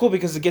 But that's cool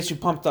because it gets you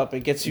pumped up.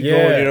 It gets you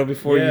going,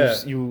 before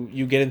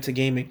you get into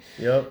gaming.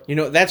 Yep.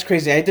 That's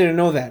crazy. I didn't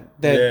know that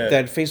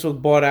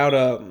Facebook bought out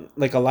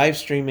a live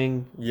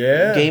streaming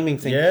gaming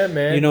thing. Yeah,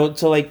 man.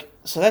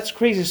 So that's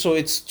crazy. So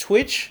it's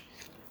Twitch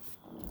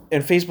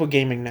and Facebook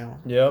Gaming now.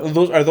 Yeah.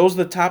 Are those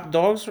the top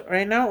dogs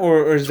right now,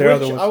 or is there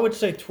other ones? I would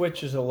say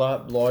Twitch is a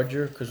lot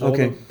larger because all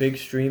the big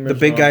streamers. The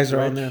big guys are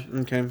on there.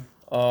 Okay.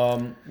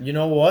 You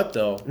know what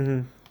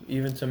though?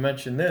 Even to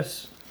mention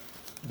this,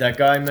 that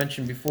guy I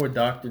mentioned before,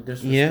 Dr.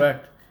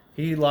 Disrespect,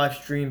 he live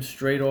streams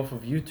straight off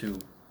of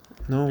YouTube.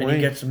 No way. And he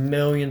gets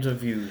millions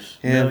of views.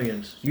 Yeah.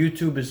 Millions.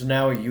 YouTube is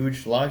now a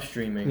huge live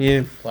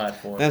streaming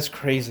platform. That's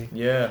crazy.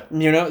 Yeah.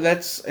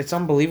 It's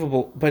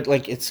unbelievable. But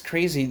it's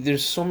crazy.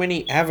 There's so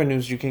many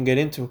avenues you can get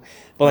into.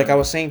 But like I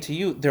was saying to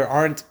you, there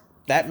aren't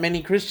that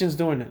many Christians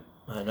doing it.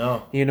 I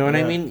know. You know what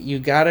I mean? You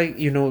gotta,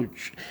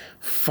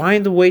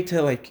 find a way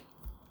to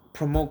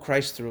promote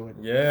Christ through it.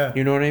 Yeah.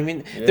 You know what I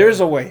mean? Yeah. There's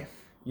a way.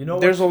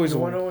 There's always a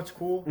way. You know what's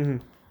cool?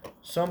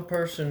 Some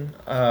person,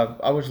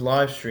 I was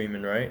live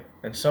streaming, right?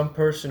 And some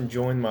person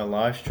joined my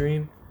live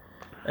stream,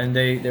 and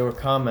they were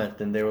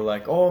commenting. They were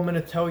like, "Oh, I'm gonna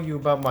tell you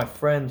about my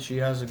friend. She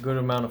has a good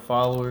amount of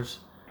followers."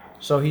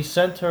 So he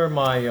sent her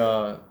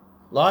my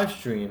live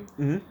stream,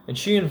 and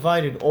she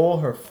invited all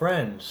her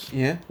friends.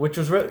 Yeah. Which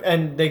was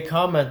and they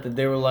commented.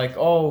 They were like,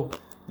 "Oh,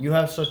 you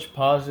have such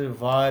positive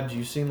vibes.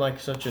 You seem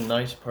like such a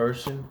nice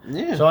person."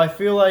 Yeah. So I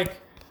feel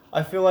like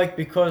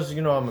because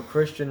I'm a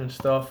Christian and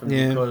stuff, and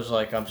because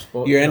I'm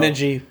supposed your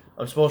energy.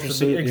 I'm supposed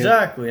to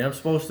be I'm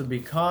supposed to be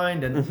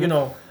kind,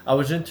 and I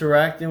was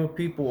interacting with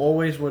people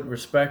always with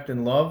respect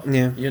and love.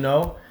 Yeah.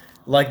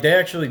 They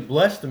actually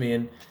blessed me,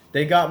 and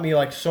they got me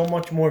so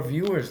much more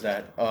viewers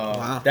that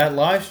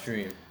live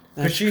stream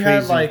because she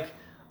had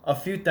a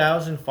few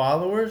thousand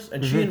followers,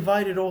 and she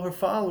invited all her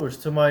followers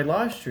to my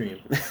live stream.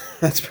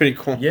 That's pretty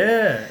cool.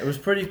 Yeah, it was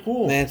pretty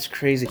cool. That's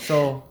crazy.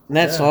 So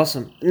that's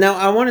awesome. Now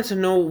I wanted to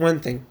know one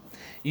thing.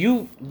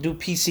 You do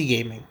PC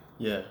gaming.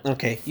 Yeah.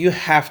 Okay. You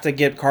have to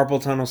get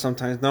carpal tunnel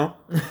sometimes, no?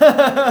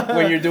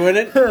 When you're doing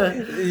it,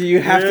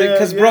 you have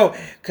to,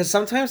 because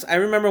sometimes I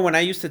remember when I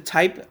used to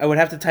type, I would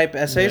have to type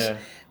essays. Yeah.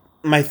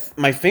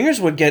 My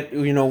fingers would get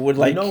would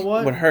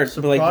would hurt.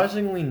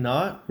 Surprisingly,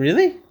 not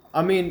really.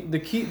 I mean, the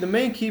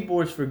main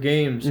keyboards for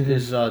games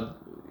is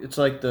it's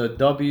like the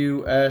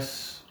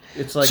WS.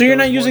 It's like so you're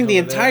not using the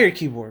entire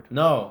keyboard.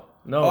 No.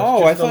 No,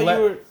 oh, I thought you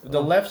were...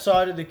 The left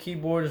side of the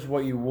keyboard is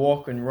what you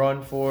walk and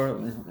run for.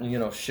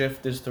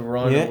 Shift is to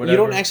run or whatever. You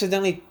don't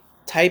accidentally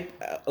type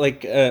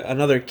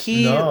another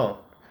key? No.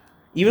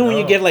 Even when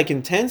you get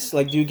intense?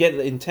 Do you get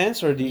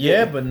intense or do you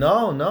get... but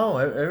no.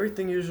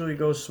 Everything usually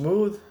goes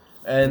smooth.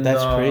 And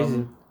that's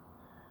crazy.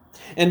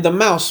 And the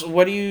mouse,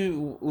 what do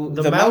you...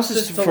 The mouse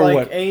is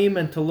to aim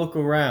and to look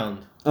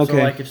around. Okay.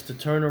 So it's to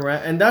turn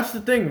around. And that's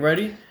the thing,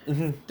 ready?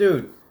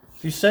 Dude.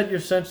 If you set your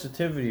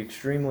sensitivity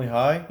extremely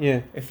high,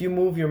 if you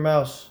move your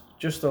mouse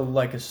just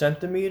a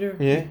centimeter,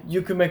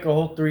 you can make a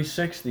whole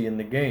 360 in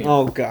the game.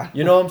 Oh God!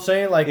 You know what I'm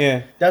saying?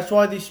 That's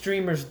why these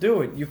streamers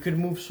do it. You could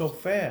move so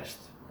fast,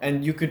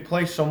 and you could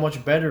play so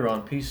much better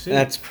on PC.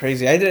 That's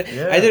crazy. I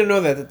didn't know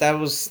that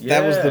was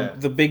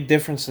the big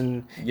difference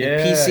in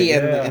PC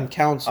and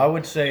console. I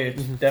would say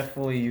it's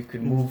definitely you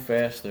could move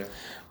faster.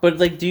 But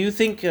do you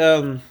think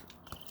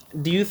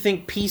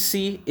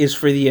PC is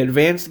for the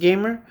advanced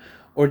gamer?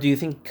 Or do you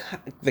think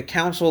the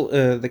console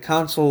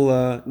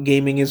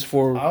gaming is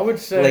for I would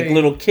say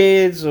little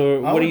kids,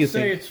 or what do you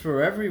think? I would say it's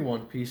for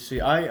everyone.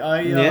 PC.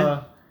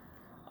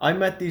 I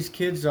met these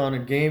kids on a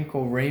game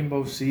called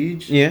Rainbow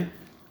Siege. Yeah.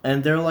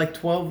 And they're like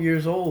 12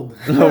 years old.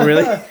 Oh,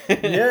 really?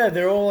 Yeah,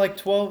 they're all like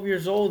 12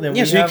 years old. And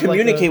Yeah, we so you have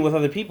communicate with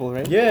other people,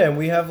 right? Yeah, and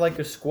we have like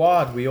a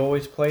squad. We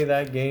always play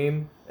that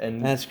game,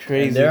 That's and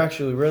crazy. they're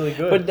actually really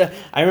good. But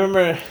I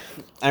remember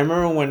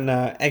when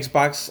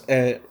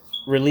Xbox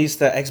released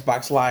the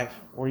Xbox Live,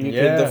 where you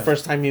could the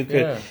first time you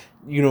could,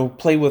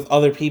 play with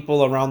other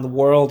people around the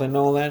world and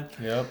all that.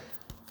 Yep.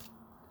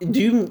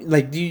 Do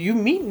you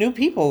meet new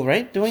people,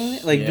 right? Doing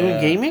doing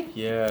gaming?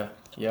 Yeah.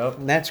 Yep.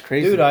 That's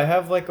crazy. Dude, I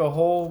have like a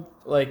whole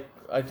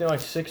I think like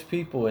 6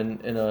 people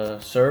in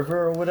a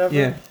server or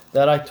whatever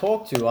that I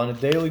talk to on a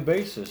daily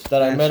basis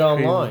that I met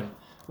online. Crazy.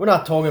 We're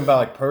not talking about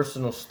like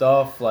personal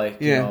stuff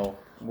you know,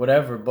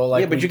 whatever, but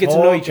like but you get to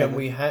know each other.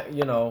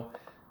 And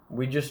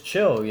we just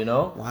chill, you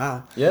know?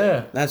 Wow.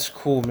 Yeah. That's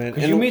cool, man.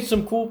 And you meet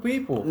some cool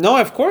people. No,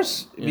 of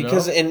course.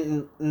 Because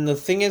and the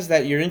thing is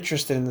that you're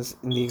interested in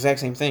the exact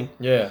same thing.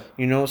 Yeah.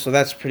 You know, so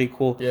that's pretty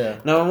cool. Yeah.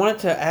 Now I wanted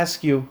to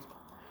ask you,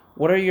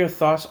 what are your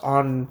thoughts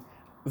on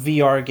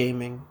VR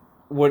gaming?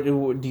 What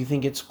do you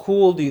think it's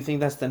cool? Do you think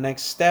that's the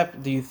next step?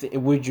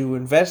 Would you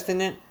invest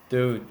in it?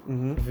 Dude,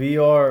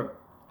 VR,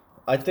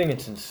 I think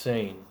it's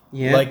insane.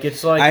 Yeah. Like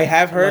it's like I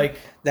have heard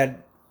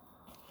that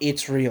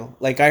it's real.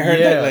 Like I heard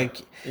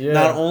that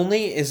not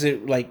only is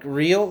it like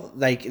real,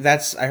 I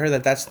heard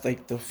that that's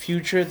like the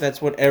future.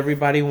 That's what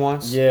everybody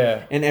wants.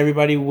 Yeah. And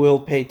everybody will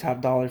pay top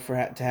dollar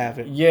to have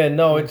it. Yeah,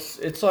 no,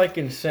 it's like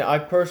insane. I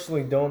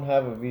personally don't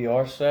have a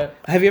VR set.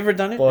 Have you ever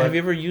done it? Have you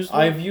ever used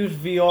one? I've used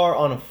VR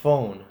on a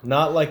phone,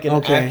 not like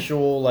an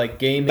actual like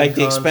gaming like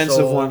the console.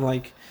 expensive one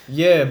like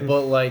Yeah,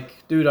 but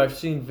like dude, I've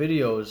seen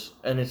videos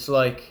and it's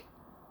like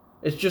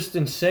it's just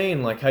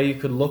insane, like how you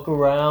could look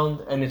around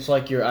and it's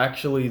like you're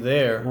actually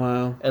there.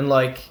 Wow. And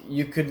like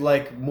you could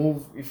like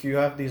move if you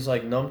have these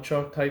like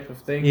nunchuck type of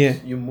things. Yeah.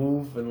 You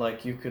move and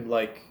like you could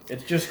like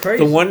it's just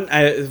crazy. The one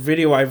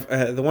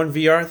the one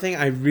VR thing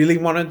I really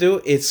want to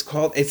do. It's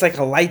like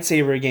a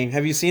lightsaber game.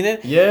 Have you seen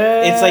it?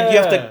 Yeah. It's like you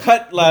have to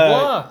cut the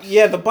box.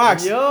 Yeah, the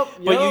box. Yep.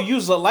 But you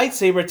use a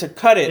lightsaber to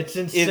cut it. It's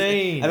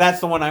insane. And that's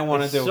the one I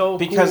want to do so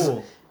because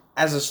cool.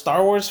 As a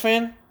Star Wars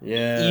fan,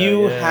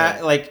 you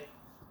have like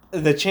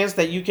the chance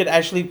that you could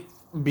actually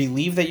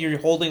believe that you're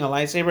holding a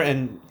lightsaber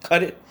and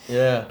cut it.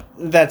 Yeah.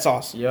 That's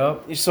awesome.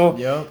 Yep.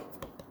 So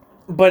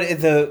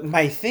but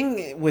my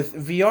thing with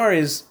VR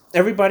is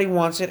everybody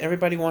wants it,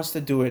 everybody wants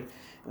to do it,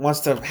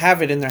 wants to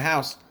have it in their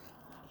house.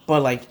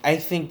 But like I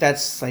think that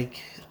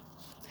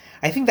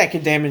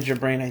could damage your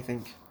brain, I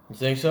think. You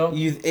think so?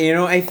 You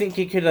know, I think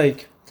it could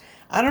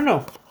I don't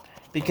know.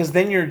 Because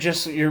then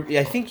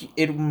I think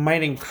it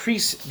might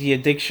increase the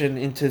addiction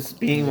into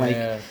being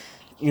I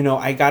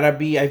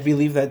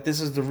believe that this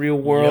is the real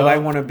world. I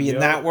want to be in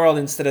that world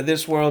instead of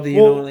this world. You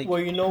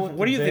know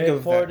what do you think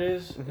of part that?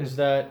 Is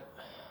that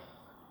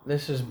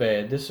this is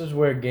bad. This is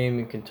where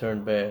gaming can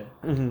turn bad.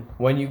 Mm-hmm.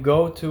 When you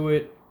go to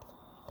it,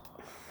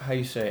 how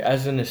you say,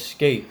 as an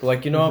escape.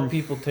 Like, you know how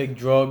people take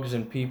drugs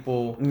and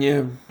people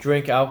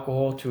drink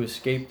alcohol to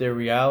escape their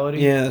reality?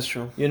 Yeah, that's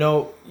true. You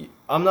know,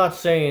 I'm not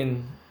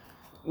saying,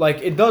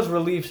 like, it does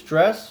relieve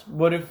stress,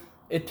 but if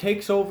it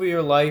takes over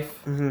your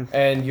life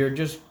and you're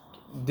just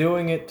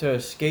doing it to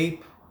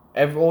escape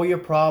all your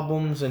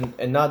problems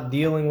and not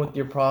dealing with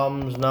your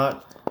problems,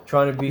 not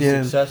trying to be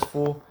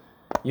successful,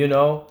 you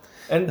know?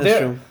 And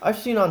I've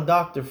seen on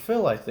Dr.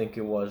 Phil, I think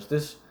it was,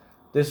 this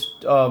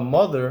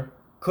mother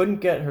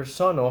couldn't get her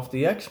son off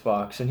the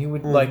Xbox, and he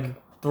would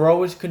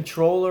throw his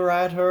controller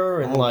at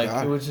her, and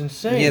it was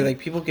insane. Yeah, like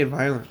people get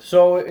violent.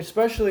 So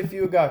especially if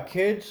you got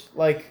kids,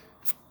 like,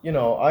 you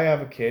know, I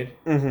have a kid,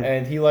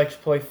 and he likes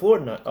to play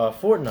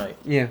Fortnite.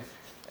 Yeah.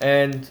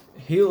 And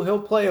he'll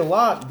play a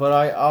lot, but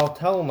I'll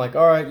tell him, like,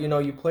 all right, you know,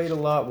 you played a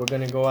lot. We're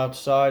gonna go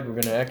outside.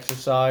 We're gonna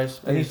exercise,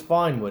 and he's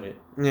fine with it.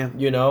 Yeah.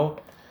 You know,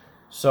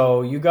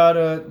 so you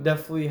gotta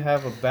definitely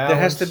have a balance.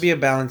 There has to be a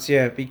balance,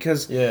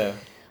 because. Yeah.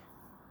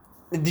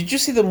 Did you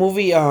see the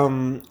movie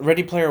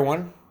Ready Player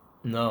One?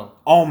 No.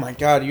 Oh my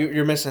God,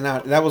 you're missing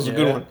out. That was a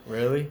good one.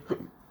 Really?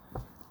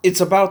 It's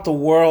about the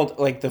world,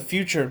 like the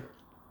future,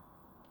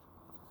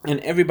 and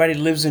everybody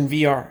lives in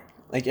VR.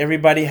 Like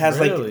everybody has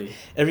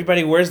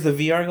everybody wears the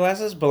VR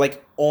glasses, but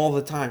like all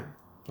the time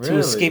to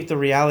escape the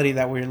reality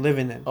that we're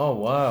living in. Oh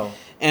wow!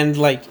 And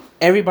like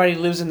everybody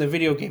lives in the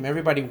video game.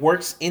 Everybody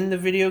works in the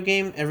video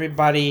game.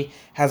 Everybody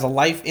has a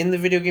life in the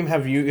video game.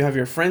 You have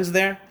your friends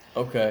there.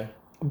 Okay.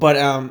 But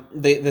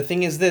the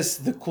thing is this.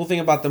 The cool thing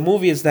about the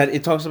movie is that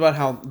it talks about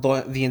how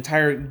the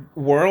entire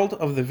world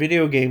of the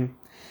video game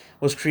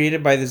was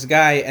created by this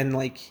guy, and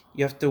like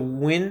you have to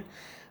win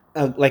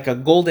like a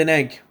golden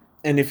egg.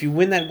 And if you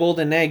win that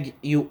golden egg,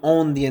 you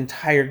own the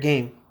entire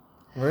game.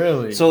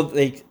 Really? So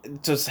they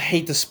just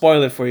hate to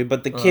spoil it for you,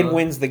 but the kid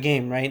wins the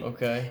game, right?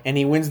 Okay. And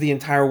he wins the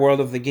entire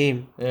world of the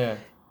game. Yeah.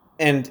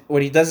 And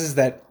what he does is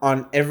that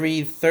on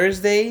every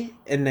Thursday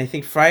and I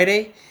think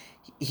Friday,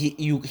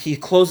 he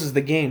closes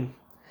the game.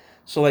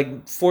 So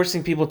like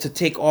forcing people to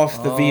take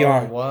off the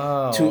VR.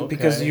 Wow.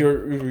 Because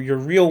your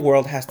real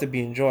world has to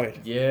be enjoyed.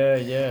 Yeah.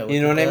 You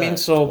know what I mean?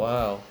 So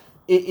wow.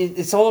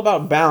 it's all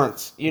about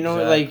balance. You know,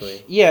 Exactly.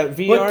 like yeah,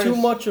 VR. But too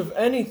much of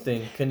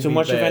anything can be too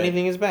much bad. of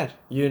anything is bad.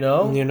 You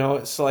know. You know,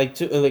 it's like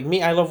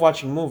me. I love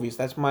watching movies.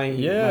 That's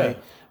my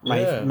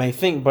my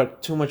thing.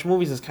 But too much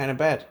movies is kind of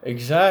bad.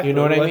 Exactly. You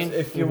know what I mean?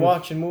 If you're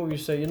watching movies,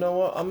 you say, you know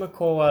what, I'm gonna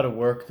call out of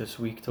work this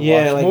week to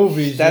Yeah, watch like,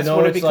 movies. that's you know?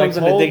 when it It's becomes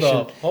like, an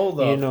addiction. Hold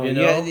up. You know,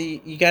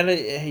 you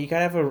gotta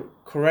have a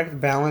correct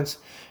balance,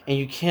 and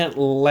you can't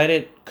let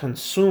it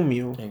consume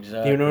you.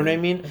 Exactly. You know what I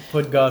mean?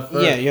 Put God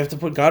first. Yeah, you have to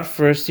put God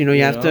first. You know,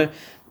 you have to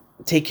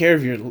take care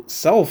of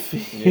yourself.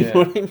 You know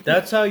what I mean?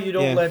 That's how you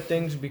don't let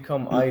things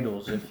become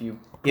idols. If you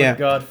put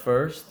God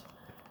first,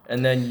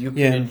 and then you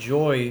can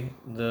enjoy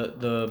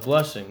the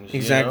blessings.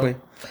 Exactly. You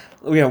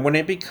know? Yeah, when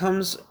it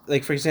becomes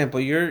like, for example,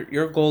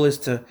 your goal is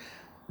to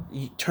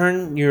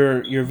turn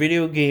your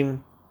video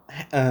game,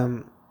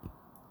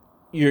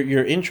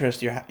 your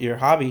interest, your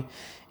hobby,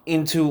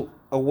 into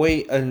a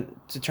way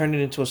to turn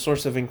it into a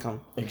source of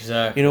income.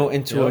 Exactly. You know,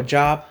 into a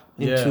job,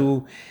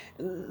 into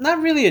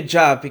not really a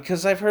job,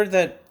 because I've heard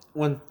that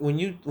when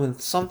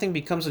something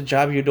becomes a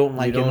job, you don't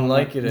like it. You don't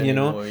like it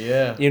anymore.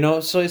 You know,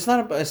 so it's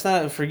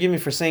not. Forgive me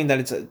for saying that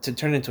it's to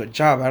turn into a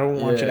job. I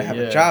don't want you to have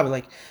a job.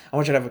 Like, I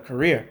want you to have a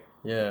career.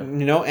 Yeah.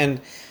 You know, and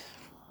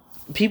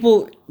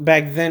people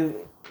back then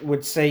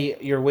would say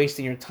you're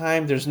wasting your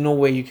time. There's no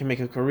way you can make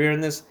a career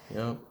in this.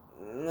 Yep.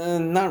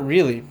 Not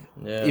really.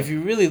 Yeah. If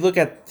you really look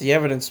at the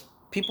evidence,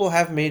 people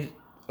have made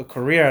a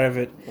career out of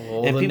it.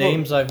 All the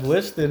names I've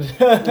listed.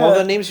 All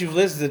the names you've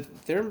listed,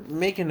 they're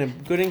making a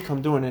good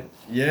income doing it.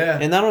 Yeah.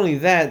 And not only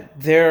that,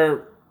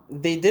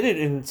 they did it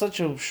in such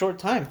a short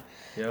time.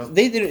 Yeah.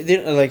 They did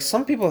it, like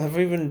some people have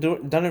even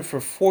done it for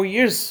 4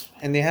 years,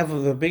 and they have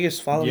the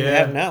biggest following they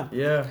have now.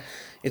 Yeah.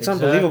 It's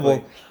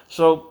unbelievable.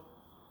 So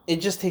it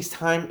just takes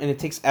time, and it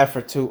takes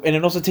effort too, and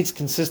it also takes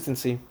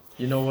consistency.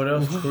 You know what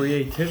else?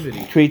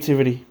 Creativity.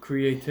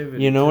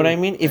 Creativity. You know what I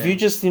mean? If you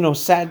just,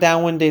 sat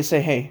down one day and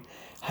say, hey,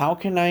 how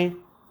can I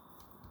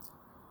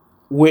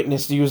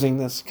witness using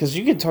this? Because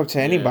you can talk to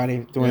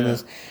anybody doing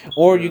this.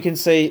 Or you can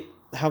say,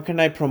 how can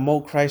I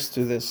promote Christ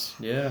through this?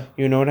 Yeah.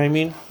 You know what I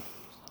mean?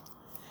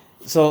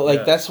 So,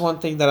 that's one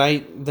thing that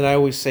I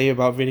always say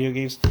about video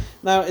games.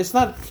 Now,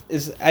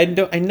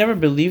 I never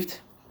believed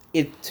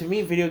it. To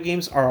me, video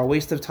games are a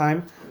waste of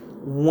time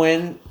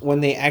when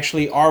they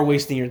actually are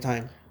wasting your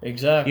time.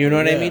 Exactly. You know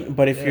what I mean?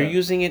 But if you're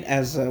using it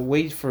as a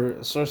way for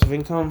a source of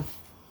income,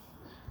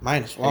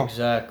 might as well.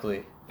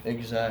 Exactly.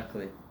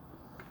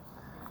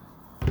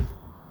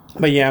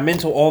 But yeah, I'm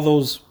into all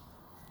those.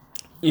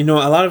 A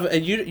lot of do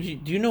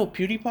you know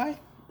PewDiePie?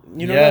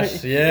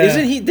 Yes.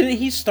 Didn't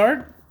he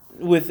start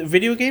with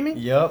video gaming?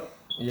 Yep.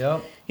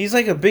 He's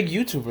like a big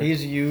YouTuber.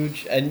 He's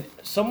huge, and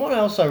someone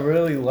else I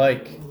really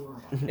like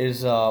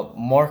is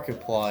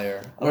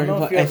Markiplier. I don't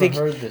know if you ever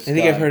heard this guy. I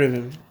think I've heard of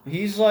him.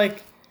 He's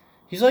like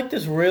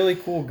this really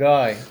cool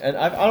guy, and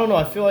I don't know.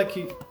 I feel like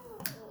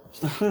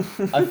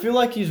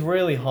he's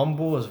really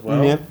humble as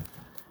well. Yeah.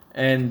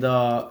 And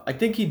I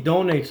think he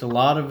donates a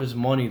lot of his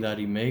money that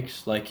he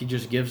makes. Like, he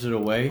just gives it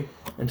away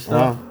and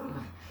stuff.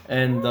 Wow.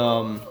 And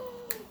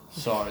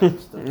sorry.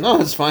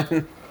 No, it's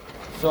fine.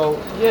 So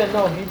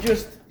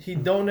he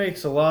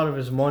donates a lot of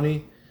his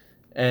money,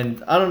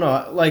 and I don't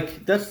know.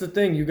 Like, that's the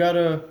thing. You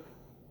gotta,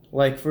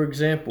 like, for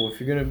example, if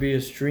you're gonna be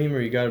a streamer,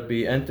 you gotta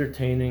be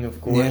entertaining,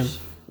 of course.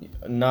 Yeah.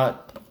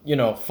 Not,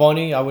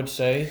 funny, I would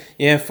say.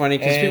 Yeah, funny,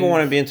 because people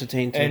want to be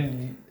entertained too.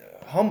 And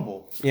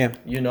humble. Yeah.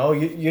 You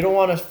don't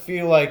want to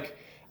feel like,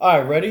 all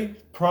right, ready?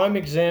 Prime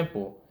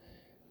example.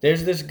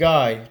 There's this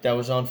guy that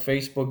was on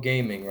Facebook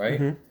Gaming, right?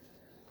 Mm-hmm.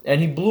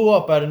 And he blew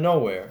up out of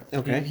nowhere.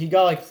 Okay. He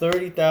got like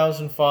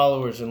 30,000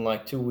 followers in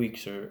like 2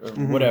 weeks or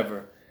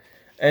whatever.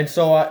 And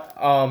so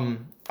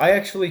I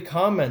actually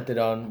commented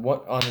on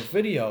his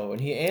video,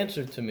 and he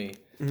answered to me.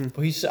 Mm-hmm.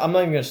 But I'm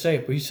not even gonna say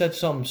it, but he said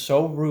something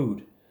so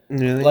rude.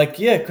 Really? Like,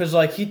 yeah, because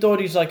like he thought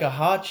he's like a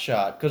hot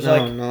shot. Because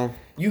no.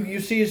 You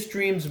see his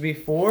streams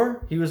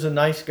before, he was a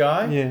nice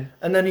guy. Yeah.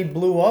 And then he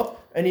blew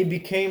up, and he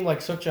became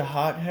like such a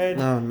hothead.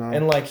 No.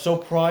 And like so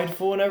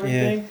prideful and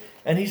everything. Yeah.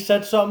 And he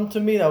said something to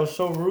me that was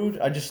so rude.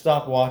 I just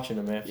stopped watching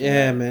him after.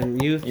 Yeah, that. Man.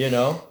 You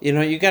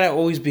gotta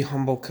always be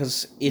humble,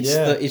 because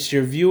it's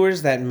your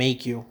viewers that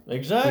make you.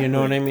 Exactly. You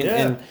know what I mean?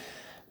 Yeah.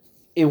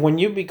 And when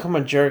you become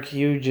a jerk,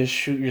 you just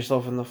shoot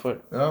yourself in the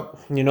foot.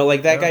 Yep.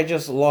 Like that guy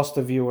just lost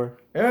a viewer.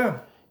 Yeah.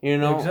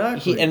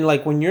 Exactly. And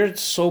like when you're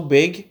so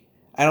big,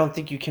 I don't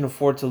think you can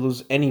afford to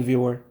lose any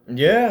viewer.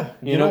 Yeah.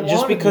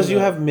 Just because you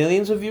have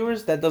millions of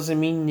viewers, that doesn't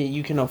mean that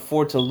you can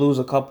afford to lose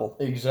a couple.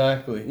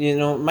 Exactly.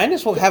 Might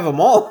as well have them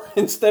all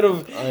instead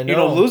of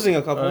losing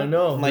a couple. I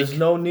know. Like, there's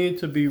no need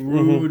to be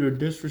rude or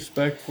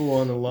disrespectful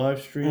on a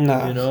live stream.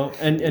 Nah.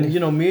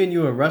 And me and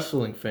you are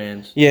wrestling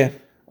fans. Yeah.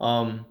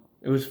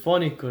 It was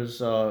funny because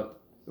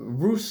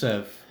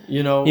Rusev,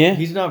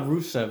 he's not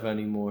Rusev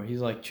anymore. He's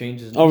like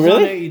changed his name. Oh,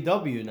 really? He's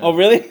on AEW now. Oh,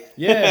 really?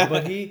 Yeah,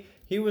 but he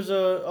was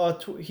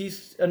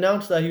he's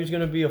announced that he was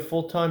going to be a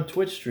full-time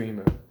Twitch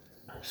streamer.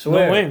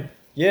 Swear. No way.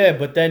 Yeah,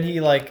 but then he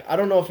like I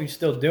don't know if he's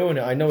still doing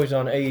it. I know he's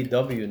on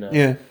AEW now.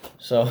 Yeah.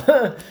 So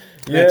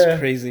That's yeah.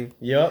 crazy.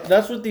 Yep,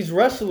 that's what these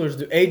wrestlers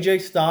do.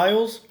 AJ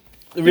Styles,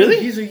 Really?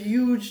 dude, he's a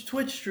huge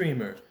Twitch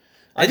streamer.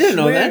 I didn't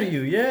know that. To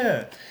you,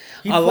 yeah.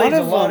 He a plays lot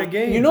of, a lot of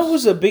games. You know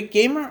who's a big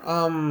gamer?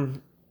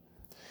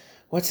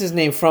 What's his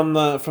name from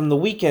the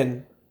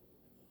weekend?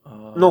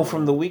 No,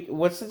 from the week.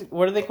 What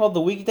are they called?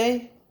 The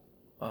weekday?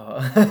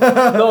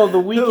 No, the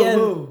weekend.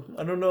 Who?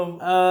 I don't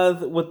know.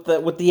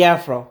 With the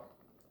afro.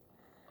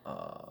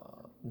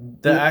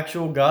 The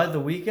actual guy, The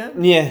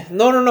Weeknd? Yeah.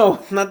 No,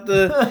 not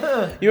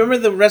the. You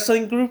remember the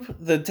wrestling group,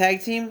 the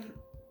tag team,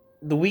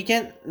 The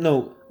Weekend?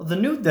 No. The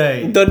New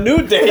Day. The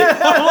New Day.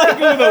 I'm like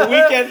The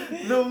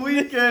Weekend. The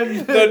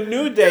Weeknd. The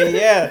New Day.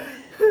 Yeah.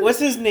 What's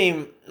his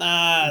name?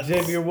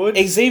 Xavier Woods.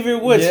 Xavier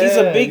Woods. Yeah, he's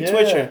a big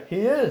Twitcher.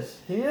 He is.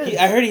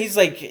 I heard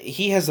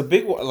he has a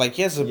big big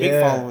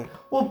following.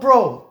 Well,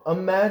 bro,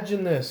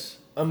 imagine this.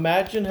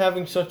 Imagine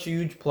having such a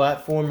huge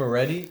platform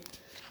already.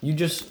 You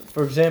just,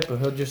 for example,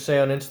 he'll just say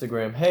on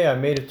Instagram, "Hey, I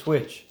made a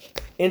Twitch."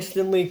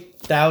 Instantly,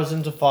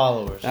 thousands of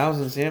followers.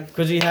 Thousands, yeah.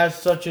 Because he has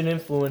such an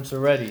influence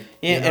already.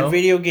 Yeah, you know? and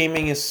video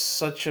gaming is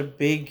such a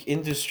big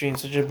industry and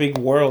such a big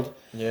world.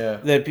 Yeah.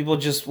 That people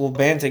just will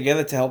band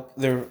together to help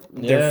their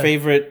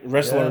favorite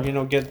wrestler,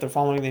 get the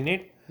following they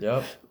need.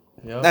 Yep.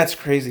 That's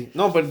crazy.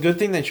 No, but good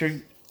thing that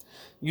you're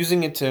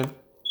using it to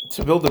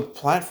build a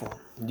platform.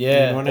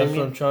 Yeah, you know that's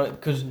what I'm trying.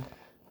 Because,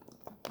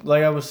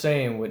 like I was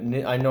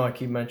saying, I know I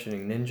keep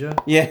mentioning Ninja.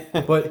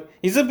 Yeah, but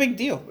he's a big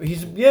deal.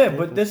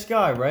 But this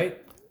guy, right?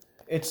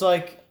 It's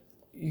like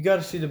you got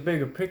to see the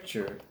bigger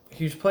picture.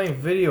 He's playing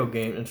video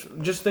games.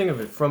 And just think of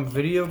it. From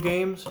video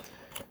games,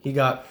 he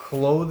got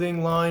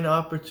clothing line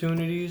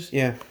opportunities.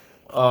 Yeah.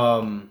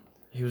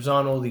 He was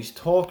on all these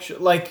talk shows.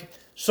 Like,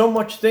 so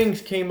much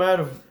things came out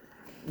of,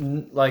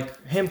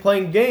 like, him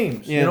playing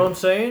games. Yeah. You know what I'm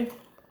saying?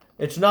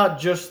 It's not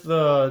just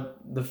the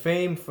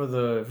fame for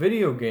the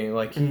video game.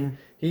 Like,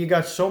 he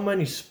got so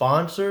many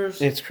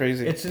sponsors. It's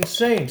crazy. It's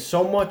insane.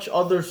 So much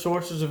other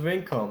sources of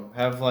income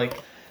have,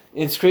 like...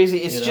 It's crazy.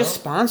 It's just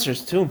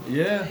sponsors too.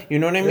 Yeah. You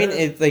know what I mean?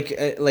 It's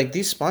like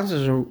these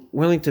sponsors are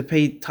willing to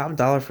pay top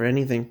dollar for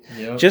anything,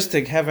 just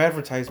to have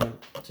advertisement.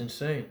 It's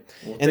insane.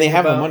 Well, and they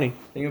have the money.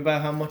 Think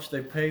about how much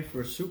they pay for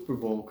a Super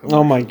Bowl commercial.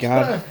 Oh my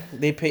god,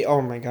 they pay. Oh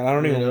my god, I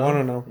don't even want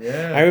to know.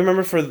 Yeah. I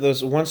remember for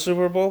those one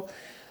Super Bowl,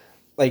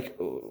 like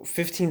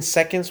 15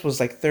 seconds was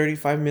like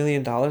 $35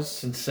 million.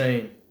 It's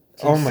insane.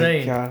 It's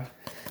insane. My god.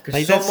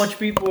 Because so much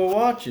people are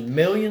watching.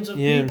 Millions of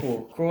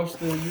people across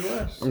the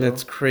U.S. So.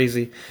 That's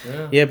crazy.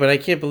 Yeah, but I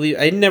can't believe...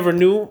 I never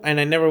knew, and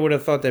I never would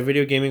have thought that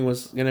video gaming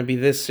was going to be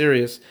this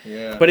serious.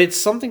 Yeah. But it's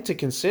something to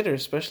consider,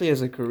 especially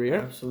as a career.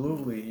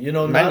 Absolutely.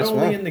 Not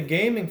only in the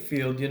gaming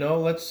field,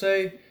 let's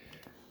say,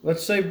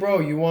 bro,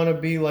 you want to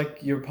be like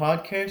your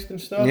podcast and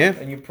stuff,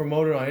 and you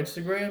promote it on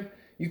Instagram,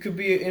 you could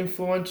be an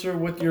influencer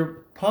with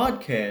your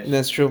podcast.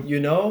 That's true.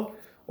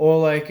 Or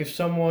like if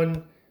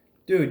someone...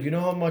 Dude, you know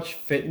how much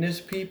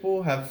fitness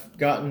people have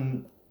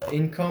gotten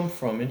income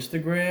from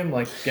Instagram,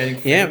 like getting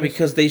famous? Yeah,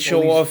 because they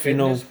show off,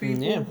 people?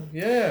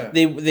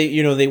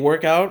 They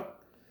work out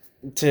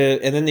and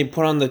then they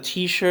put on the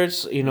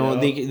t-shirts, they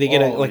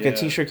get a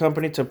t-shirt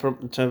company to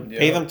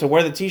pay them to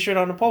wear the t-shirt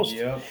on the post.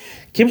 Yep.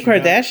 Kim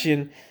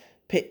Kardashian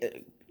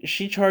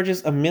she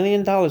charges $1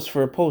 million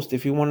for a post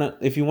if you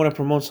want to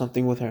promote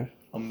something with her.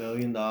 $1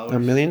 million.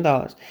 $1 million.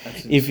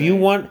 If you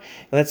want,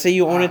 let's say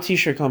you own a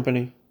t-shirt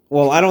company.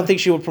 Well, I don't think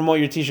she would promote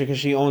your t-shirt because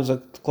she owns a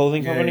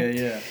clothing company.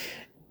 Yeah.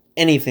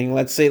 Anything,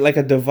 let's say like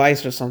a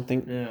device or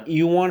something. Yeah.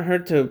 You want her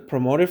to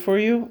promote it for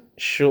you?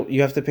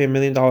 You have to pay $1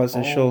 million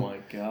and she'll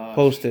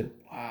post it.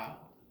 Wow.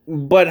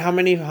 But how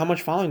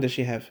much following does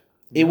she have?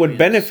 It would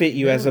benefit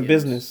you as a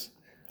business.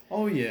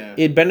 Oh yeah.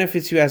 It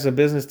benefits you as a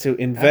business to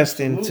invest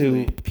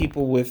into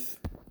people with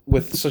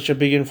such a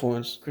big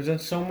influence. Because then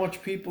so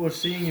much people are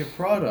seeing your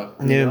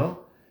product. You know.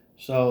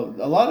 So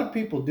a lot of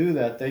people do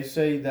that. They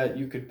say that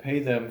you could pay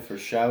them for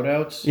shout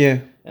outs. Yeah.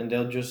 And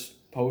they'll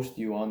just post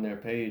you on their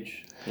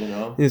page,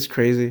 It's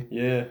crazy.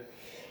 Yeah.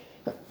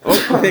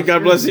 Oh,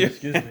 God bless you.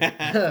 Excuse me.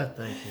 Thank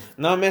you.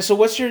 No, man. So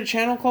what's your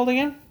channel called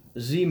again?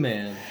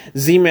 Z-Man.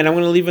 Z-Man. I'm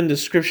going to leave in the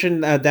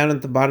description down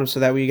at the bottom so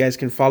that way you guys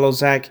can follow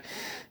Zach.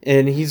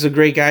 And he's a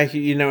great guy,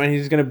 and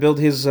he's going to build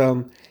his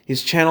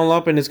channel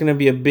up, and it's going to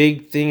be a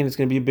big thing, and it's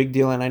going to be a big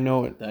deal, and I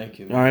know it. Thank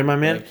you, man. All right, my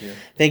man. Thank you.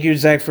 Thank you,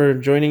 Zach, for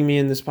joining me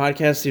in this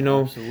podcast.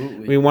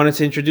 Absolutely. We wanted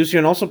to introduce you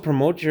and also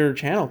promote your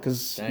channel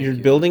because you're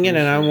building it,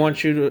 and I want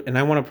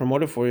to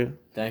promote it for you.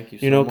 Thank you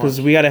so much.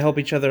 Because we got to help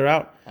each other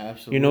out.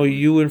 Absolutely.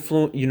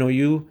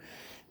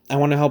 I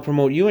want to help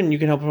promote you, and you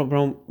can help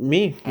promote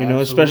me,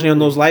 especially on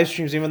those live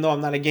streams, even though I'm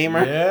not a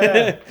gamer.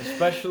 Yeah,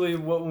 especially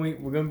we're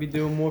going to be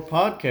doing more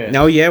podcasts.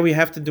 No, yeah, we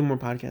have to do more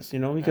podcasts,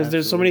 because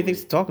there's so many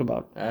things to talk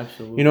about.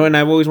 Absolutely. And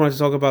I've always wanted to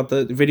talk about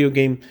the video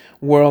game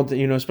world,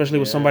 especially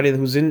with somebody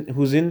who's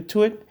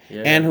into it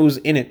and who's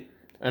in it.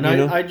 And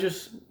I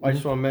just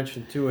want to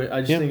mention, too,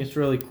 I just think it's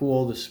really cool,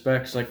 all the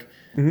specs. Like,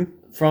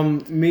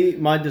 from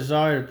my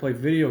desire to play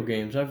video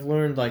games, I've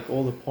learned, like,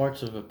 all the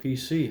parts of a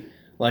PC.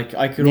 Like,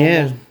 I could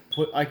almost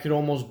I could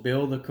almost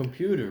build a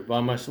computer by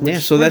myself. Yeah,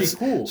 so that's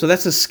cool. So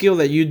that's a skill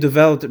that you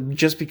developed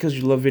just because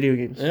you love video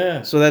games.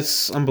 Yeah. So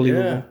that's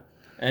unbelievable. Yeah.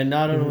 And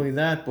not only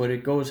that, but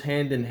it goes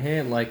hand in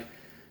hand. Like,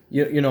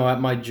 you know, at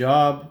my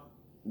job,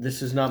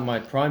 this is not my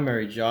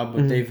primary job,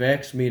 but they've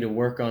asked me to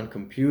work on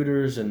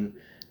computers and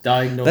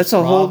diagnose. That's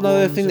a whole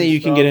nother thing that you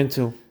can get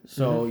into.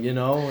 So you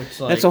know,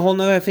 it's like that's a whole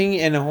nother thing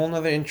and a whole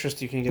nother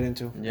interest you can get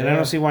into. Yeah. And I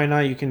don't see why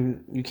not. You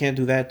can't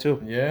do that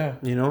too. Yeah.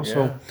 You know,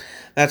 so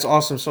that's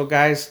awesome. So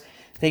guys,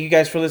 thank you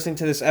guys for listening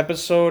to this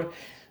episode.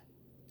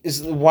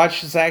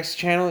 Watch Zach's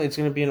channel. It's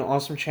going to be an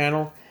awesome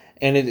channel.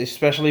 And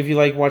especially if you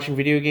like watching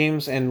video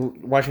games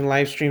and watching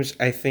live streams,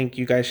 I think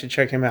you guys should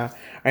check him out. All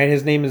right,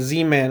 his name is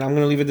Z-Man. I'm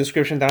going to leave a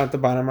description down at the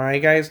bottom. All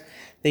right, guys?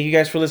 Thank you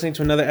guys for listening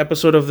to another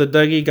episode of The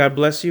Dougie. God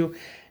bless you.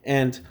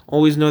 And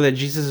always know that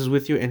Jesus is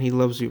with you and he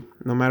loves you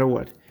no matter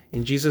what.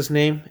 In Jesus'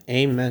 name,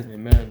 amen.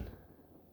 Amen.